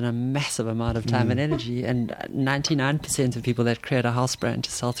that is a massive amount of time and energy. And 99% of people that create a house brand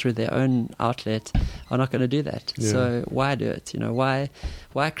to sell through their own outlet are not going to do that. So why do it?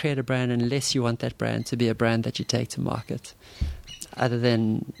 Why create a brand unless you want that brand to be a brand that you take to market? Other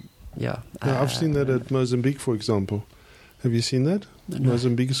than I've seen that at Mozambique, for example. Have you seen that? No.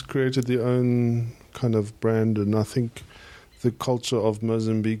 Mozambique's created their own kind of brand, and I think the culture of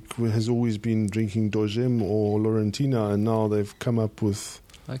Mozambique has always been drinking Dogem or Laurentina, and now they've come up with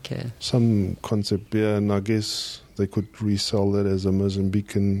some concept beer, and I guess they could resell that as a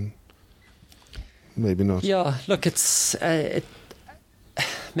Mozambican. Maybe not. Yeah, look,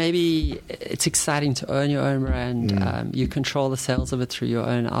 maybe it's exciting to own your own brand. You control the sales of it through your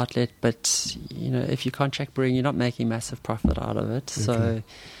own outlet, but if you contract brewing, you're not making massive profit out of it. Okay. So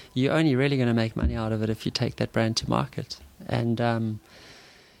you're only really going to make money out of it if you take that brand to market. And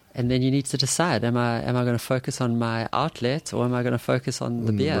then you need to decide: am I going to focus on my outlet, or am I going to focus on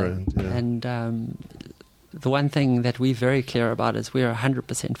the beer? Brand, yeah. And the one thing that we're very clear about is we're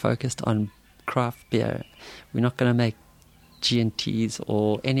 100% focused on craft beer. We're not going to make G&Ts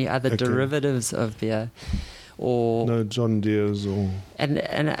or any other derivatives of beer, or no John Deere's or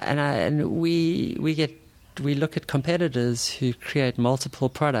and we look at competitors who create multiple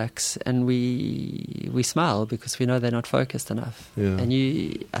products, and we smile because we know they're not focused enough. Yeah. And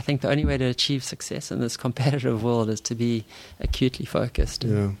I think the only way to achieve success in this competitive world is to be acutely focused.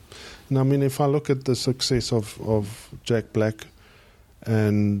 Yeah. And I mean, if I look at the success of Jack Black,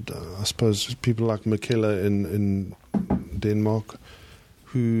 and I suppose people like Mikela in Denmark,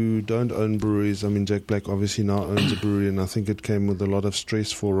 who don't own breweries. I mean, Jack Black obviously now owns a brewery, and I think it came with a lot of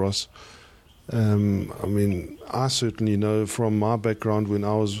stress for Ross. I mean, I certainly know from my background when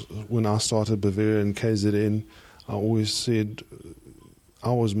I started Bavaria in KZN, I always said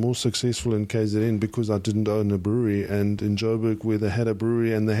I was more successful in KZN because I didn't own a brewery, and in Joburg where they had a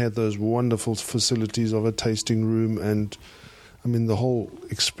brewery and they had those wonderful facilities of a tasting room, and I mean, the whole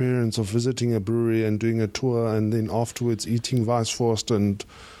experience of visiting a brewery and doing a tour and then afterwards eating Weisswurst and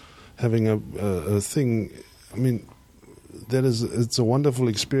having a thing, I mean, it's a wonderful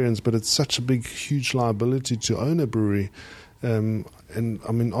experience, but it's such a big, huge liability to own a brewery. And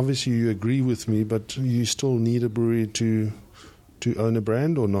I mean, obviously you agree with me, but you still need a brewery to own a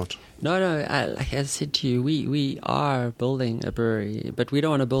brand or not? No. Like I said to you, we are building a brewery, but we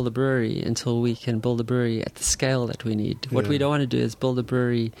don't want to build a brewery until we can build a brewery at the scale that we need. What we don't want to do is build a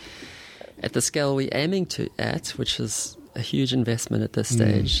brewery at the scale we're aiming at, which is a huge investment at this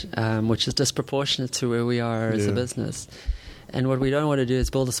stage, which is disproportionate to where we are as a business. And what we don't want to do is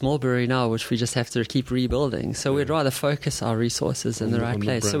build a small brewery now, which we just have to keep rebuilding. So we'd rather focus our resources in the right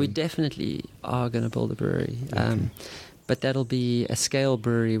place. So we definitely are going to build a brewery. But that'll be a scale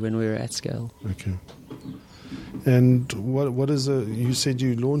brewery when we're at scale. Okay. And what is you said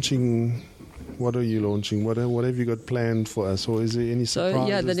you're launching... What are you launching? What have you got planned for us? Or is there any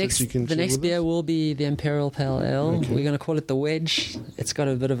surprises the next beer will be the Imperial Pale Ale. Okay. We're going to call it the Wedge. It's got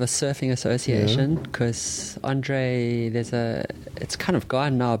a bit of a surfing association because Andre, it's kind of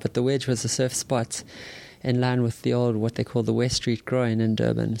gone now, but the Wedge was a surf spot in line with the old, what they call the West Street Groin in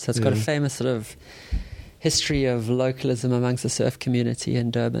Durban. So it's got a famous sort of history of localism amongst the surf community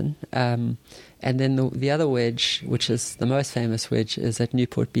in Durban. And then the other wedge, which is the most famous wedge, is at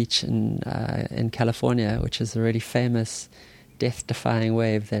Newport Beach in California, which is a really famous death-defying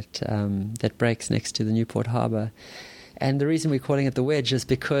wave that breaks next to the Newport Harbor. And the reason we're calling it the wedge is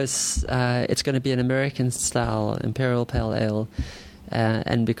because it's going to be an American-style Imperial Pale Ale,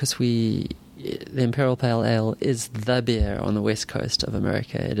 and because the Imperial Pale Ale is the beer on the west coast of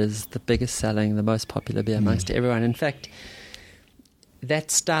America. It is the biggest selling, the most popular beer amongst everyone. In fact,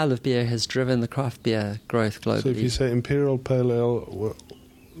 that style of beer has driven the craft beer growth globally. So if you say Imperial Pale Ale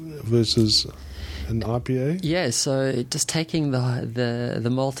versus an IPA? Yeah, so just taking the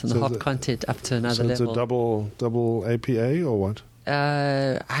malt and the hop content up to another level. So it's a double APA or what?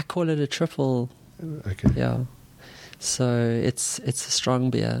 I call it a triple. Okay. Yeah. So it's a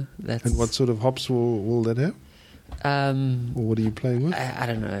strong beer. And what sort of hops will that have? Or what are you playing with? I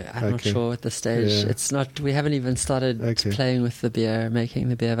don't know. I'm not sure at this stage. Yeah. It's not. We haven't even started playing with the beer, making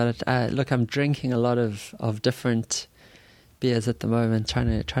the beer. But look, I'm drinking a lot of different beers at the moment,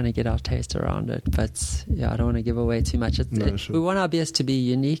 trying to get our taste around it. But I don't want to give away too much. We want our beers to be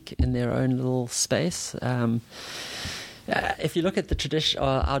unique in their own little space. If you look at the tradition,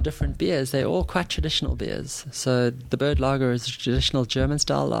 our different beers, they're all quite traditional beers. So the Bird Lager is a traditional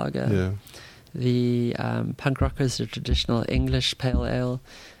German-style lager. Yeah. The Punk Rocker is a traditional English pale ale.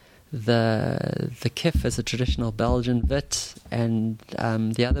 The Kif is a traditional Belgian Wit, and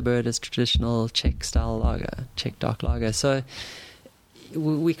the Other Bird is traditional Czech-style lager, Czech dark lager. So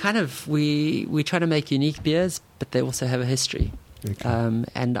we try to make unique beers, but they also have a history. Okay.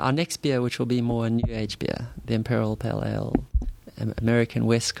 And our next beer, which will be more a new age beer, the Imperial Pale Ale, American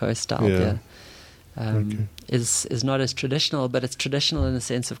West Coast style beer. Is not as traditional, but it's traditional in the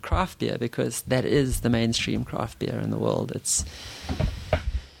sense of craft beer because that is the mainstream craft beer in the world.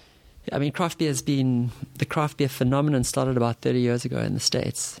 Craft beer the craft beer phenomenon started about 30 years ago in the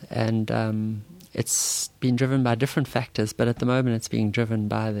States, and it's been driven by different factors, but at the moment it's being driven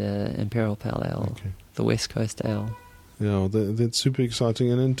by the Imperial Pale Ale, the West Coast Ale. Yeah, that's super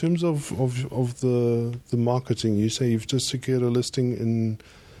exciting. And in terms of the marketing, you say you've just secured a listing in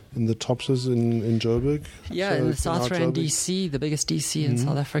the Topses in Joburg? Yeah, in the South Rand DC, the biggest DC in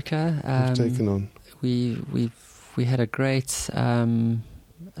South Africa. We've taken on. We had a great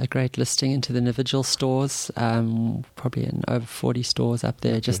listing into the individual stores, probably in over 40 stores up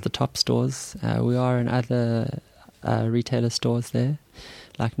there, just the top stores. We are in other retailer stores there,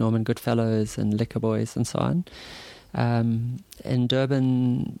 like Norman Goodfellows and Liquor Boys and so on. In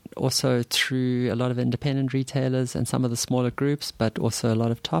Durban, also through a lot of independent retailers and some of the smaller groups, but also a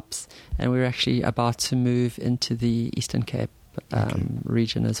lot of tops. And we're actually about to move into the Eastern Cape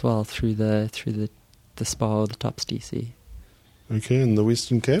region as well through the SPAR or the Tops DC. Okay, and the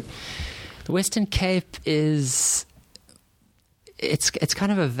Western Cape? The Western Cape is it's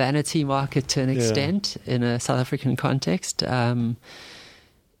kind of a vanity market to an extent in a South African context, and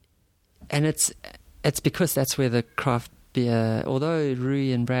it's because that's where the craft beer, although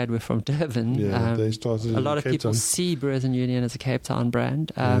Rui and Brad were from Durban, they started a lot of people see Brewers and Union as a Cape Town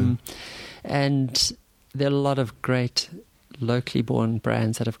brand. And there are a lot of great locally born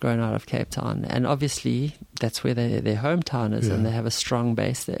brands that have grown out of Cape Town. And obviously that's where their hometown is, and they have a strong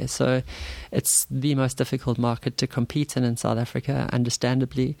base there. So it's the most difficult market to compete in South Africa,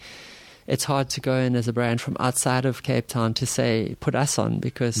 understandably. it's hard to go in as a brand from outside of Cape Town to say, put us on,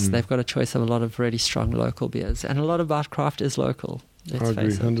 because they've got a choice of a lot of really strong local beers. And a lot of our craft is local. I agree,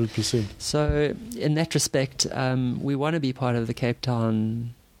 100%. So in that respect, we want to be part of the Cape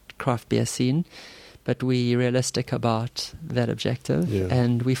Town craft beer scene, but we're realistic about that objective.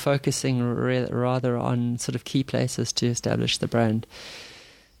 And we're focusing rather on sort of key places to establish the brand.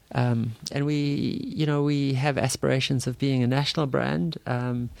 And we have aspirations of being a national brand,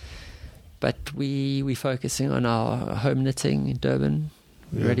 but we're focusing on our home knitting in Durban.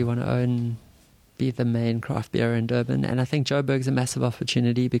 We really want to be the main craft beer in Durban. And I think Joburg's a massive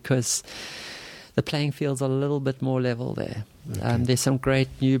opportunity because the playing field's a little bit more level there. There's some great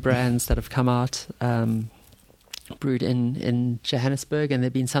new brands that have come out, brewed in Johannesburg, and there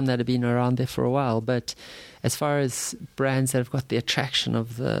have been some that have been around there for a while. But as far as brands that have got the attraction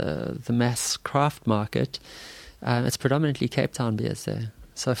of the mass craft market, it's predominantly Cape Town beers there.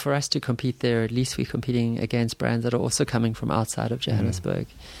 So for us to compete there, at least we're competing against brands that are also coming from outside of Johannesburg.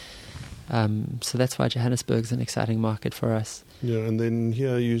 So that's why Johannesburg's an exciting market for us. Yeah, and then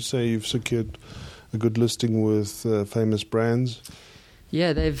here you say you've secured a good listing with famous brands.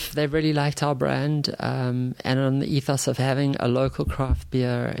 Yeah, they've really liked our brand, and on the ethos of having a local craft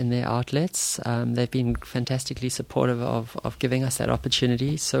beer in their outlets. They've been fantastically supportive of giving us that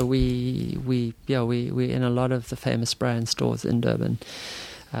opportunity. So we're in a lot of the famous brand stores in Durban.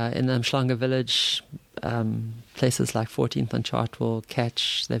 In the Mhlanga Village, places like 14th and Chartwell,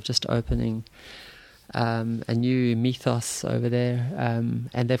 Catch, they're just opening a new Mythos over there,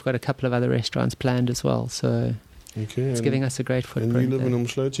 and they've got a couple of other restaurants planned as well. So it's giving us a great footprint. And you live in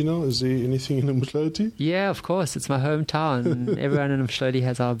Umhloti now? Is there anything in Umhloti? Yeah, of course. It's my hometown. Everyone in Umhloti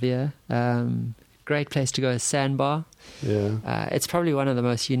has our beer. Great place to go is Sandbar. Yeah. It's probably one of the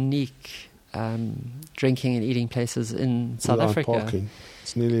most unique drinking and eating places in South Africa. Parking.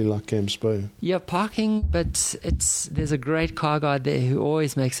 It's nearly like Camp Spo. Yeah, parking, but there's a great car guard there who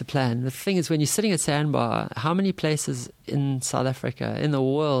always makes a plan. The thing is, when you're sitting at Sandbar, how many places in South Africa, in the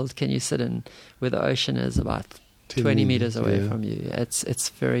world, can you sit in where the ocean is about 20 meters away from you? It's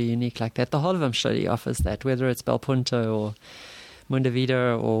very unique like that. The whole of Umhloti offers that, whether it's Belpunto or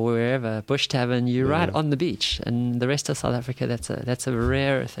Mundavida or wherever, Bush Tavern, you're right on the beach. And the rest of South Africa, that's a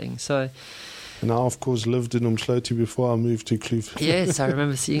rare thing. So. And I, of course, lived in Umhloti before I moved to Kloof. Yes, I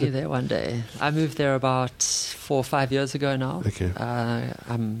remember seeing you there one day. I moved there about 4 or 5 years ago now. Okay.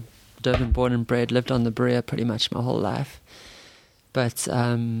 I'm Durban born and bred, lived on the Brea pretty much my whole life. But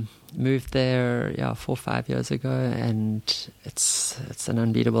moved there 4 or 5 years ago, and it's an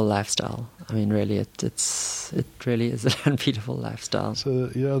unbeatable lifestyle. I mean, really, it really is an unbeatable lifestyle. So,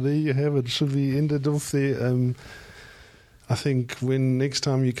 there you have it. Should we end it off there? I think when next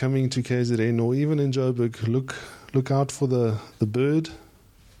time you're coming to KZN or even in Joburg, look out for the bird,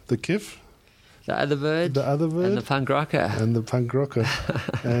 the kif. The other bird. And the punk rocker.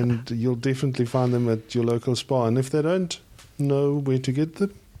 And you'll definitely find them at your local spa. And if they don't know where to get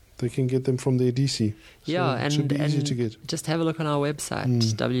them, they can get them from their DC. So it should be easy to get. Just have a look on our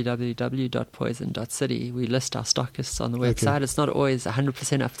website, www.poison.city. We list our stockists on the website. Okay. It's not always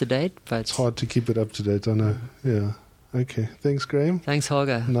 100% up to date, but it's hard to keep it up to date, I know. Yeah. Okay. Thanks, Graeme. Thanks,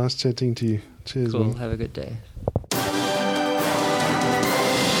 Holger. Nice chatting to you. Cheers, Cool. man. Have a good day.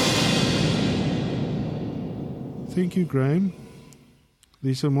 Thank you, Graeme.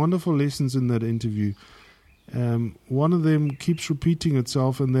 There's some wonderful lessons in that interview. One of them keeps repeating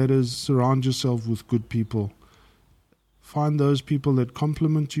itself, and that is surround yourself with good people. Find those people that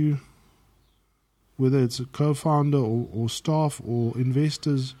compliment you, whether it's a co-founder or staff or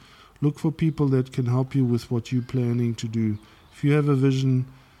investors. Look for people that can help you with what you're planning to do. If you have a vision,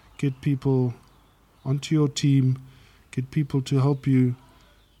 get people onto your team, get people to help you.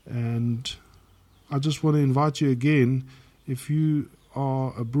 And I just want to invite you again, if you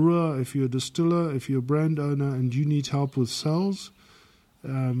are a brewer, if you're a distiller, if you're a brand owner and you need help with sales,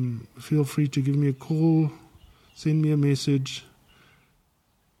 feel free to give me a call, send me a message,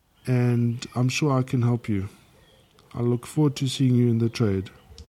 and I'm sure I can help you. I look forward to seeing you in the trade.